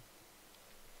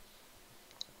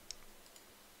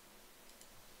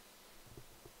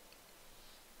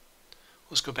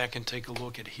 Let's go back and take a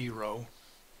look at Hero.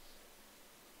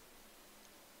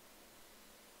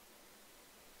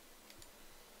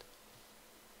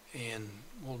 And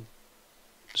we'll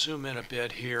zoom in a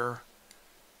bit here.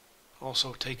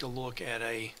 Also take a look at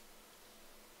a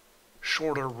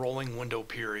shorter rolling window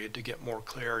period to get more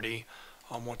clarity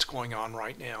on what's going on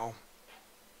right now.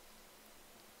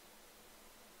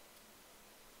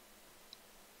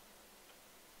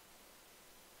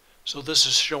 So this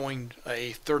is showing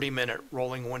a 30-minute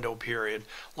rolling window period,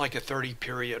 like a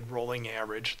 30-period rolling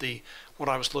average. What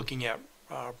I was looking at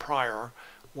prior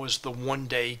was the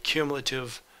one-day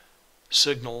cumulative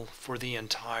signal for the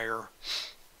entire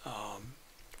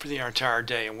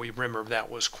day, and we remember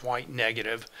that was quite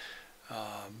negative.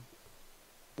 1.7,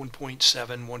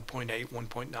 1.8,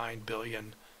 1.9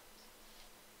 billion.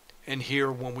 And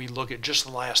here, when we look at just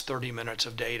the last 30 minutes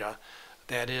of data,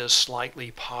 that is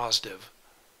slightly positive.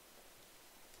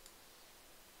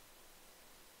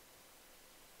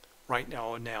 Right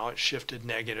now it's shifted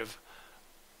negative,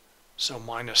 so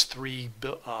minus 3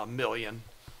 million,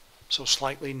 so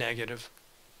slightly negative.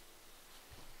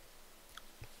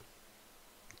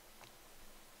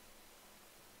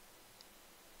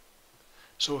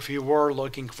 So if you were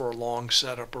looking for a long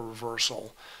setup or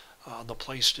reversal, the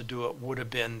place to do it would have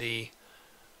been the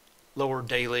lower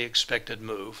daily expected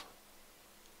move.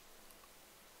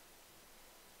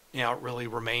 Now it really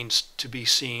remains to be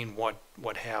seen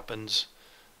what happens.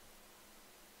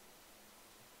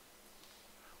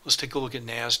 Let's take a look at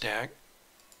NASDAQ.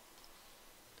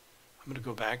 I'm going to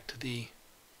go back to the,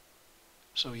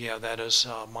 so yeah, that is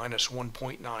minus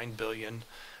 1.9 billion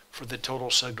for the total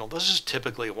signal. This is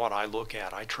typically what I look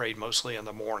at. I trade mostly in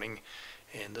the morning,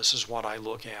 and this is what I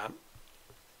look at.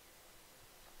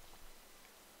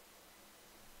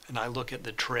 And I look at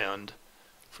the trend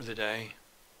for the day.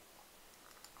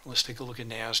 Let's take a look at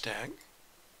NASDAQ.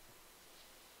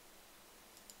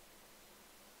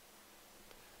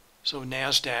 So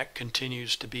NASDAQ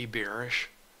continues to be bearish.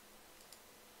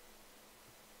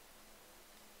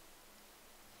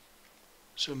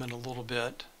 Zoom in a little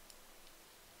bit.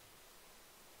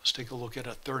 Let's take a look at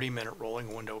a 30-minute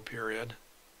rolling window period.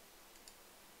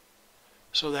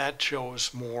 So that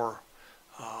shows more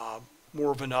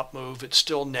of an up move. It's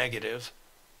still negative,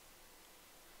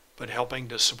 but helping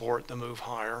to support the move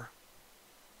higher.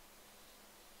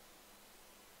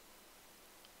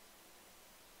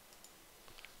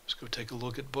 Let's go take a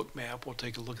look at Bookmap. We'll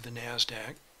take a look at the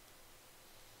NASDAQ.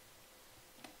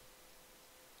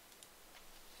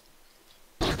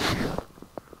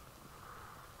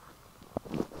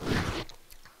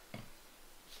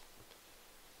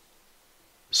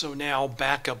 So now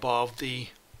back above the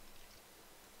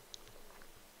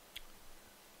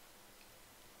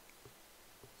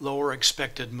lower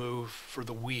expected move for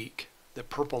the week, the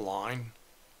purple line.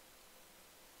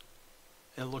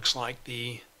 It looks like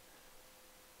the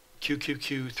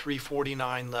QQQ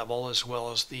 349 level as well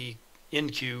as the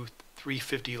NQ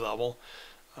 350 level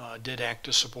did act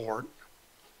as support.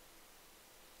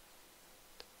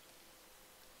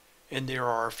 And there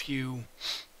are a few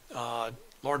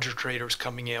larger traders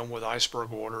coming in with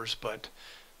iceberg orders, but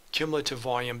cumulative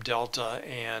volume delta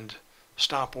and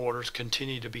stop orders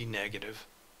continue to be negative.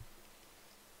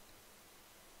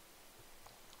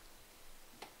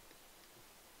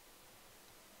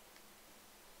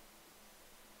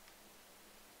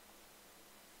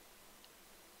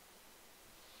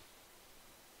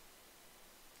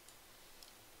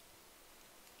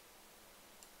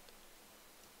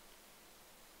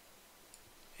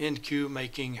 NQ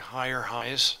making higher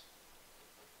highs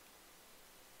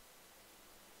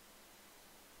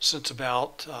since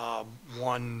about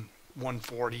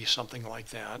 140, something like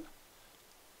that.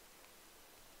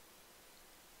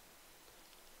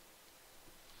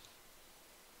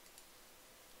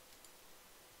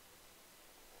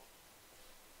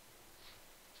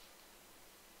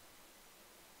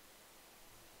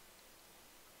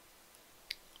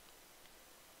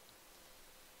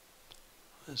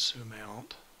 Let's zoom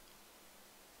out.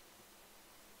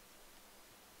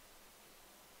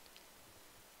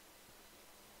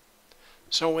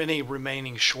 So any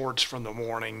remaining shorts from the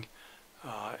morning,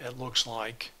 it looks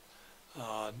like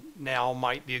now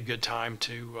might be a good time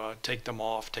to take them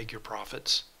off, take your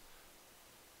profits.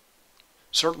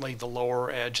 Certainly the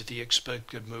lower edge of the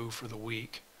expected move for the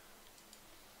week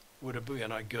would have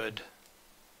been a good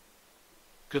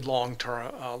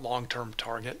long-term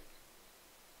target.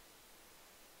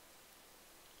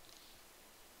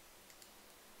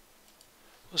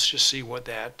 Let's just see what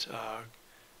that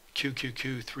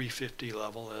QQQ 350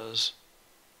 level is.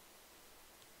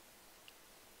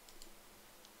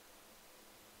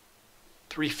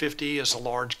 $350 is a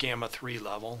large gamma 3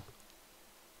 level.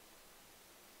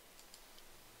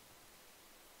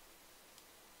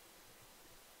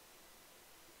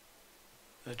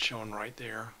 That's shown right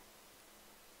there.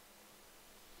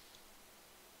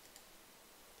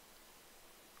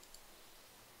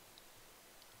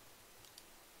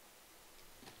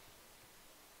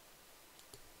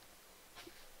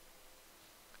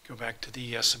 Go back to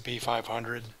the S&P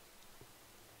 500,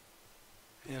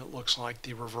 and it looks like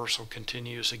the reversal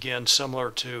continues. Again, similar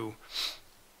to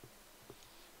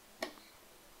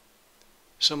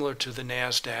the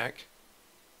NASDAQ.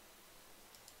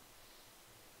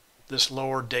 This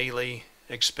lower daily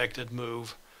expected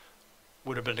move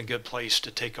would have been a good place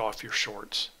to take off your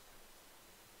shorts,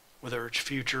 whether it's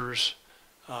futures,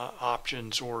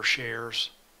 options or shares.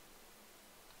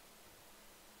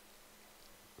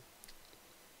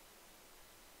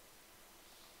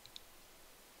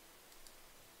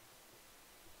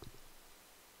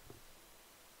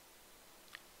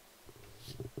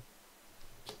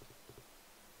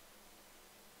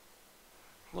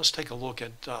 Let's take a look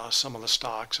at some of the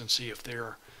stocks and see if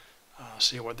they're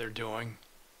see what they're doing.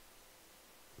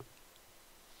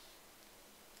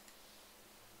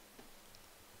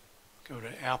 Go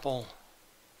to Apple.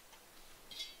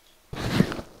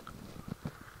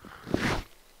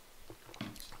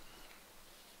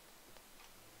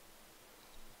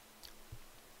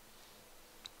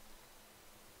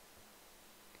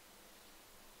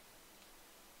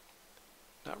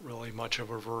 Not really much of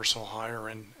a reversal higher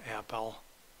in Apple.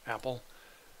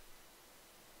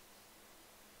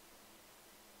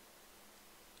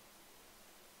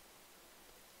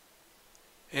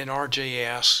 And RJ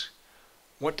asks,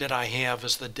 what did I have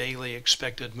as the daily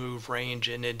expected move range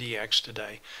in NDX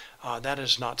today? That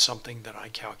is not something that I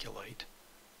calculate.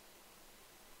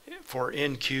 For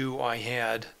NQ, I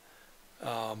had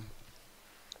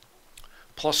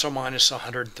plus or minus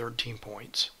 113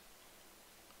 points.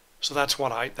 So that's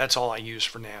all I use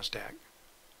for NASDAQ.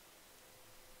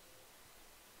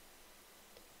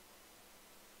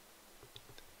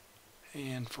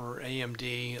 And for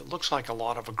AMD, it looks like a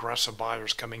lot of aggressive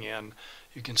buyers coming in.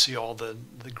 You can see all the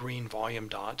green volume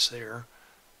dots there.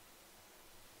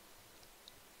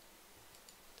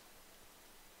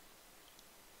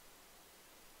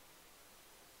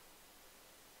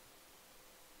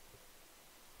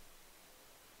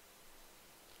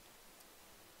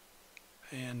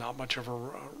 And not much of a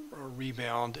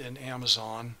rebound in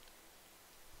Amazon.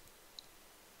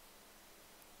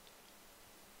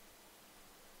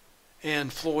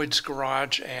 And Floyd's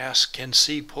Garage asks, can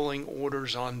see pulling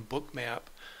orders on Bookmap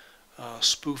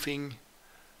spoofing?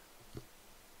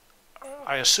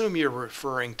 I assume you're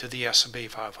referring to the S&P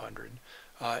 500.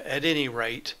 At any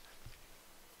rate,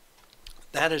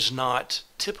 that is not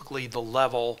typically the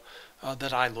level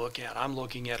that I look at. I'm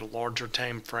looking at a larger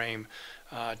time frame,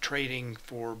 trading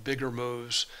for bigger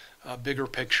moves, bigger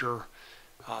picture.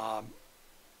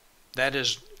 That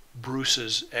is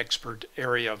Bruce's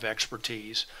area of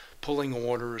expertise. Pulling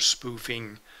orders,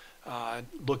 spoofing,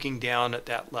 looking down at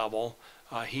that level.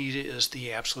 He is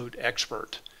the absolute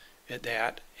expert at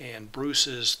that, and Bruce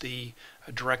is the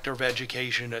director of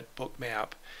education at Bookmap,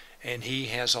 and he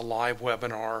has a live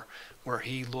webinar where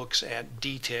he looks at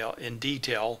in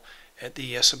detail at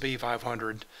the S&P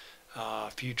 500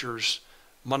 futures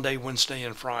Monday, Wednesday,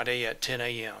 and Friday at 10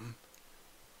 a.m.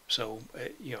 So,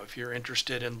 if you're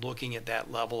interested in looking at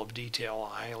that level of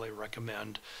detail, I highly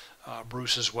recommend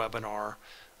Bruce's webinar,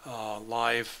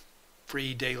 live,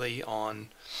 free daily on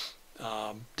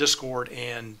Discord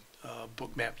and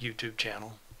Bookmap YouTube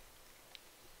channel.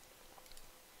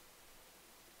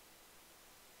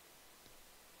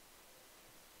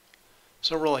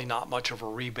 So really not much of a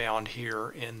rebound here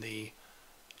in the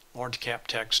large cap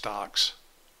tech stocks.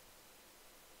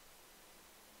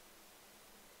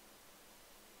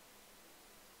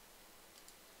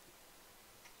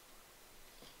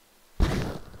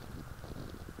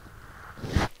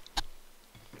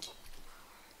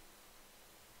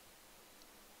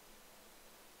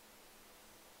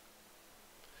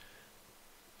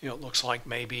 It looks like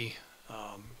maybe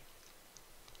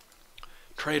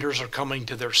traders are coming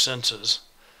to their senses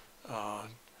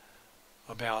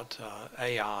about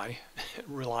AI,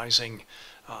 realizing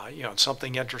it's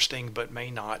something interesting, but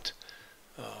may not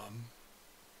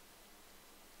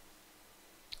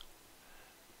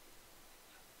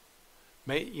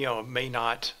may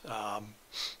not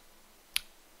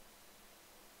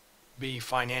be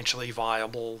financially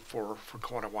viable for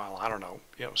quite a while. I don't know.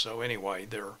 So anyway,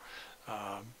 they're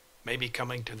maybe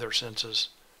coming to their senses.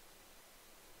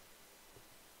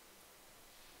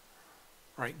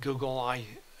 All right, Google,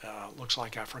 looks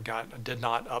like I did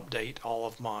not update all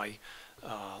of my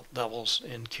levels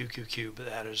in QQQ, but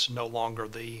that is no longer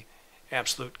the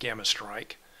absolute gamma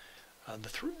strike.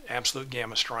 The absolute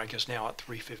gamma strike is now at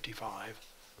 355.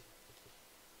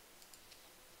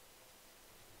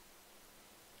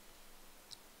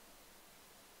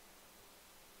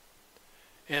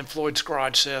 And Floyd's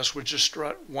Garage says, we're just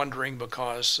wondering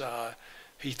because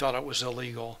he thought it was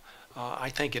illegal. I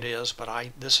think it is, but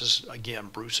this is, again,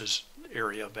 Bruce's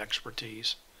area of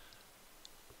expertise.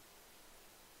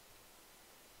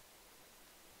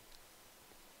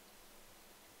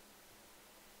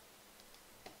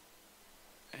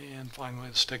 And finally,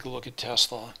 let's take a look at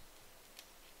Tesla.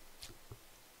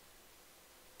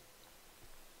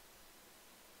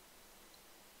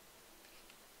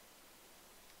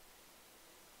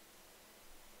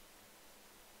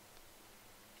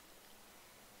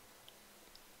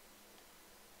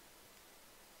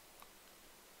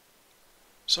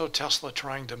 So Tesla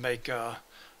trying to make a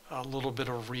little bit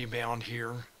of rebound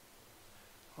here.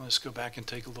 Let's go back and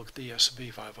take a look at the S&P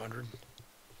 500.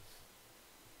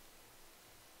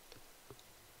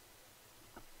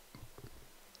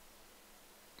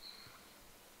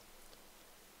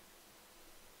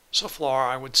 So far,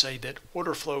 I would say that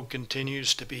order flow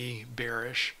continues to be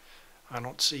bearish. I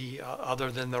don't see,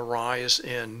 other than the rise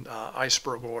in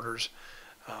iceberg orders,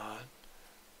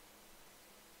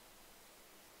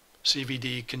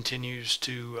 CVD continues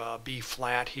to be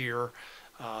flat here,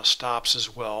 stops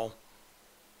as well.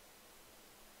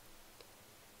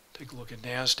 Take a look at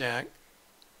NASDAQ.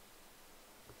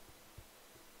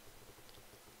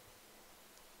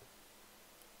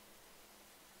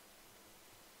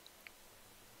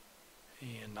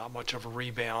 And not much of a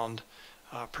rebound,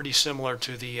 pretty similar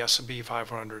to the S&P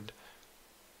 500.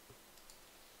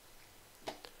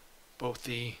 Both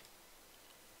the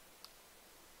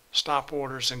stop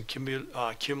orders and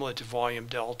cumulative volume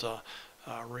delta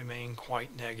remain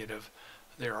quite negative.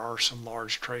 There are some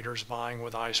large traders buying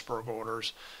with iceberg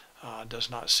orders. Does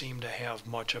not seem to have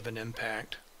much of an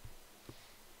impact.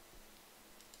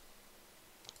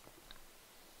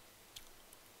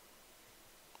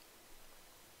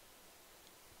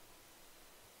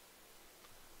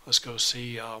 Let's go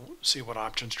see what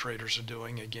options traders are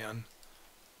doing again.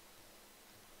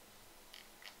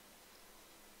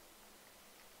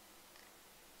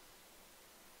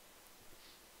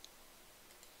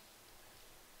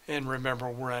 And remember,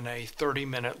 we're in a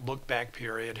 30-minute look-back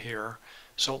period here,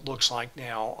 so it looks like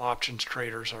now options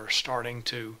traders are starting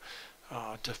to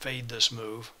fade this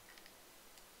move.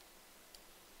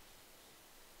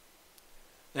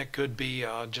 That could be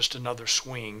just another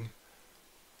swing.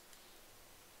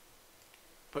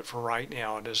 But for right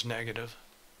now, it is negative.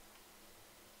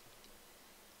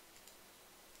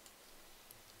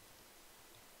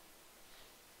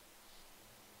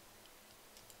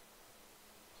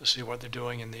 Let's see what they're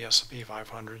doing in the S&P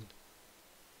 500.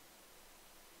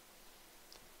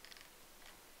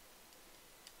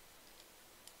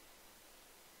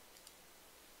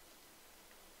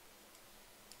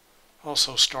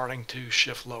 Also starting to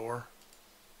shift lower.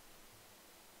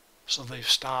 So they've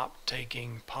stopped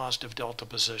taking positive delta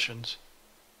positions.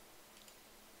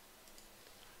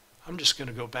 I'm just going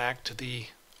to go back to the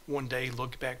one-day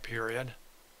look-back period,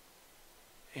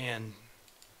 and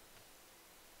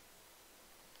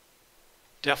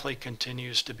definitely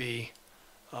continues to be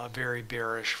very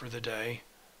bearish for the day.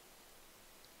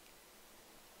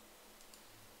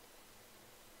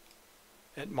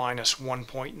 At minus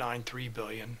 1.93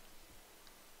 billion.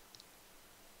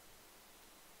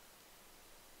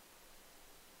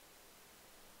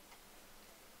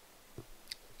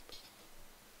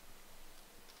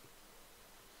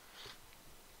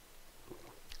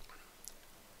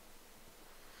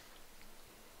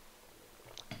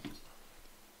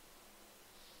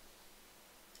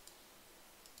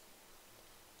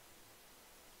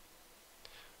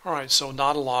 All right, so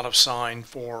not a lot of sign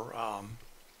for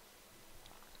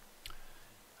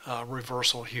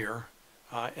reversal here.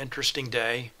 Interesting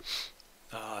day.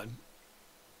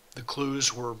 The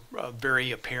clues were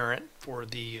very apparent for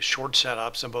the short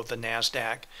setups in both the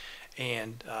NASDAQ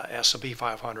and S&P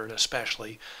 500,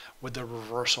 especially with the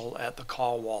reversal at the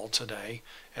call wall today,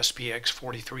 SPX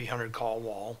 4300 call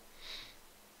wall.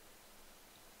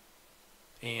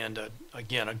 And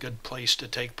again, a good place to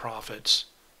take profits.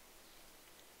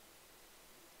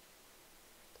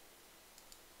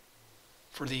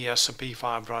 For the S&P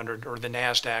 500 or the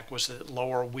NASDAQ was the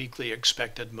lower weekly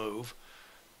expected move.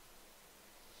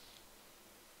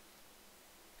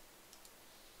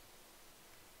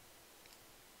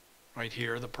 Right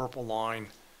here, the purple line.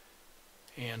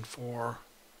 And for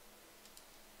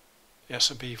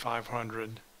S&P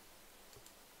 500,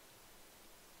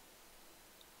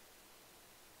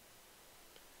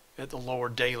 at the lower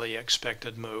daily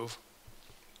expected move.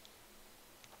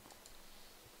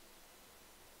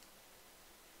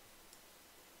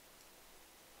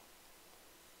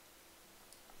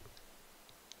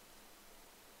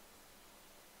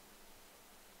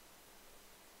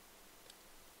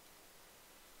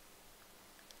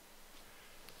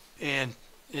 And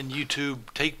in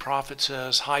YouTube, Take Profit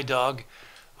says, "Hi Doug,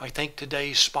 I think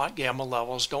today's Spotgamma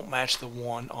levels don't match the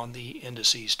one on the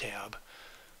indices tab."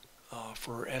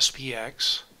 For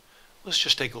SPX, let's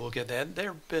just take a look at that.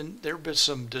 There have been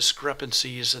some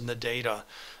discrepancies in the data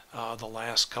the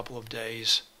last couple of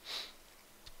days.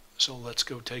 So let's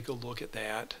go take a look at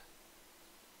that.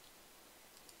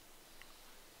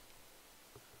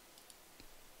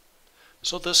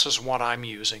 So this is what I'm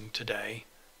using today.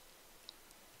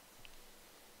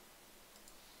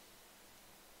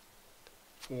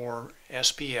 for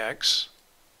SPX.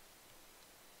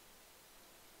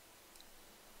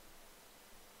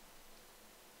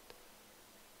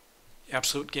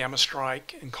 Absolute gamma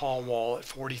strike and call wall at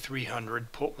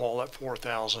 4,300, put wall at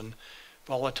 4,000,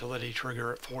 volatility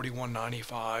trigger at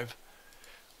 41.95.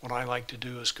 What I like to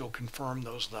do is go confirm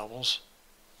those levels.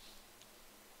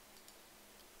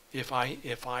 If I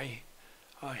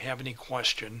have any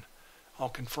question, I'll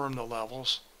confirm the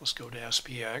levels. Let's go to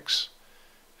SPX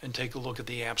and take a look at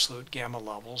the absolute gamma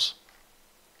levels.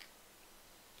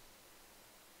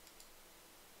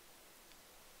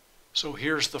 So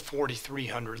here's the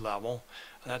 4,300 level.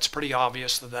 That's pretty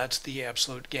obvious that that's the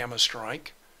absolute gamma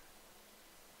strike.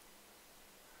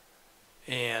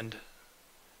 And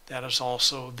that is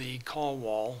also the call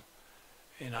wall.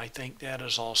 And I think that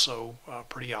is also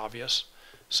pretty obvious.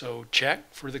 So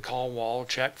check for the call wall,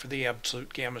 check for the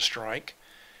absolute gamma strike,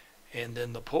 and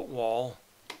then the put wall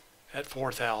at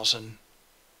 4,000.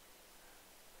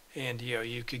 And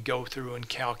you could go through and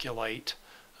calculate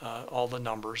all the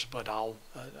numbers, but I'll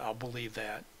believe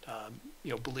that,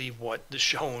 believe what is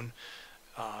shown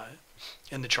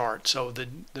in the chart. So the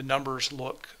numbers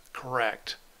look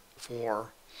correct for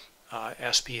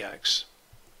SPX.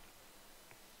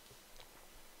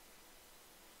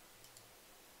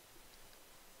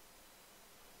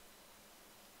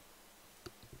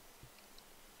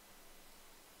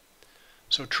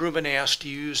 So Truman asked to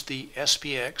use the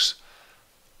SPX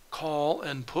call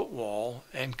and put wall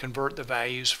and convert the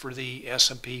values for the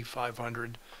S&P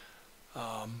 500.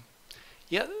 Well,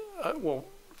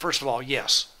 first of all,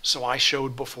 yes. So I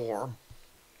showed before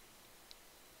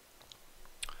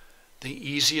the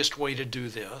easiest way to do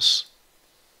this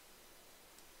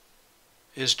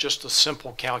is just a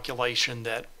simple calculation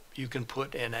that you can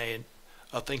put in a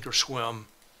thinkorswim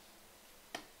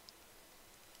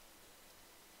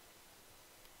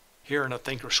here in a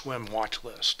thinkorswim watch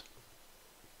list.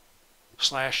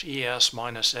 /ES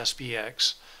minus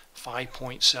SPX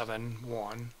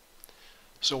 5.71.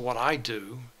 So what I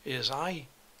do is I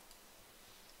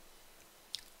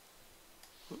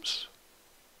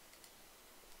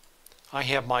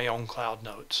have my own cloud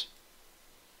notes.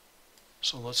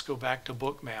 So let's go back to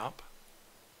Bookmap.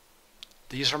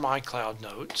 These are my cloud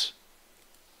notes.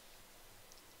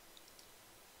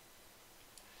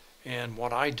 And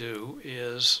what I do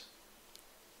is,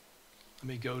 let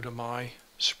me go to my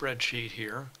spreadsheet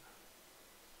here.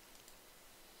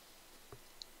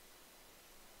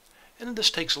 And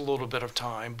this takes a little bit of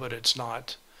time, but it's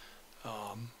not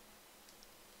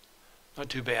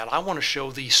too bad. I want to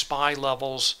show the SPY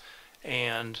levels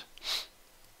and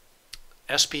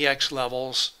SPX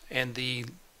levels and the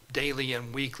daily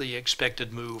and weekly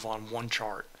expected move on one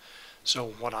chart.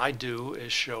 So what I do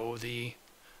is show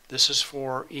this is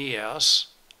for ES,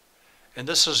 and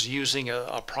this is using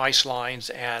a price lines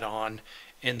add-on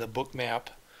in the Bookmap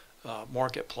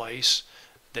marketplace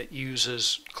that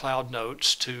uses cloud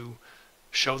notes to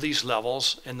show these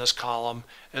levels in this column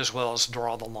as well as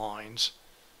draw the lines.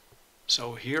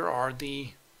 So here are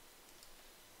the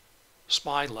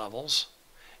SPY levels,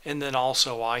 and then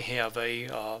also I have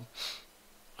a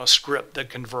script that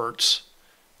converts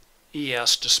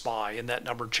ES to SPY, and that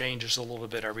number changes a little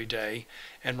bit every day,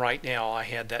 and right now I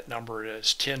had that number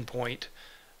as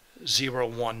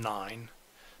 10.019.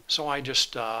 So I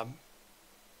just I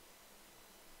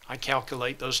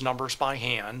calculate those numbers by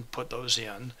hand, put those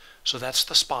in. So that's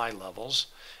the SPY levels,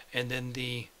 and then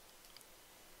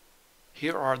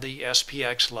here are the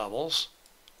SPX levels,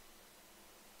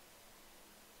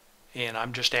 and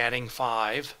I'm just adding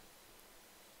 5,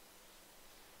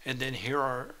 and then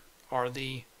here are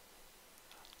the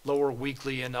lower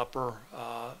weekly and upper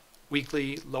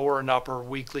lower and upper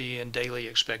weekly and daily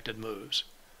expected moves.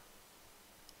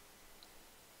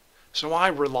 So I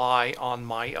rely on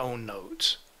my own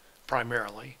notes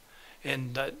primarily,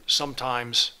 and that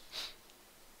sometimes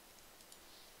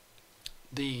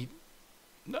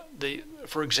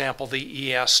for example,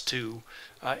 the ES to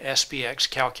SPX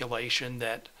calculation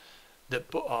that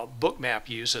Bookmap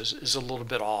uses is a little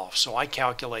bit off. So I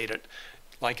calculate it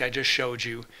like I just showed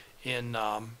you in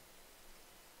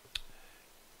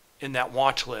that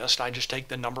watch list. I just take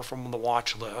the number from the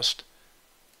watch list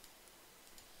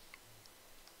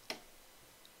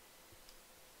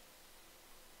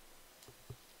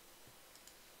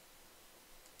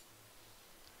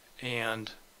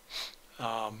and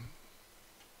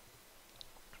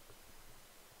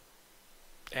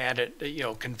add it,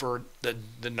 convert the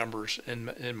numbers in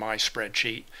my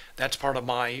spreadsheet. That's part of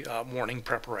my morning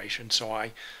preparation. So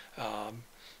I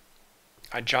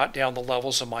jot down the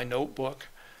levels of my notebook,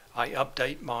 I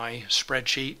update my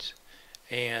spreadsheet,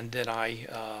 and then I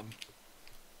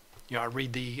I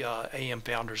read the AM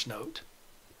Founders Note.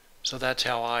 So that's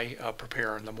how I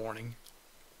prepare in the morning.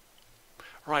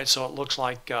 All right, so it looks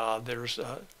like there's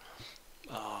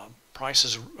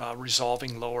prices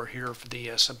resolving lower here for the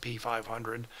S&P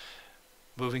 500,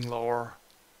 moving lower.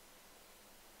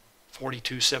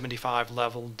 42.75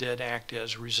 level did act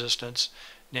as resistance.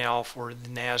 Now for the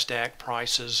NASDAQ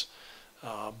prices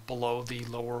below the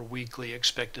lower weekly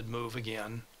expected move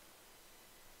again.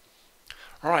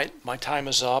 All right, my time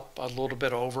is up, a little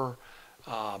bit over.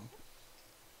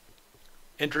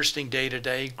 Interesting day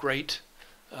today. Great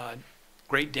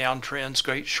downtrends,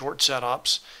 great short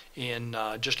setups in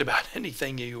just about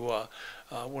anything you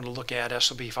want to look at.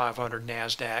 S&P 500,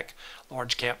 NASDAQ,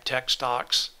 large cap tech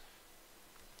stocks.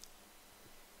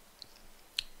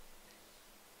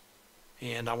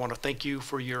 And I want to thank you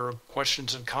for your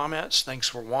questions and comments. Thanks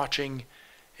for watching,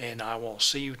 and I will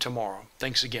see you tomorrow.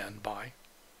 Thanks again. Bye.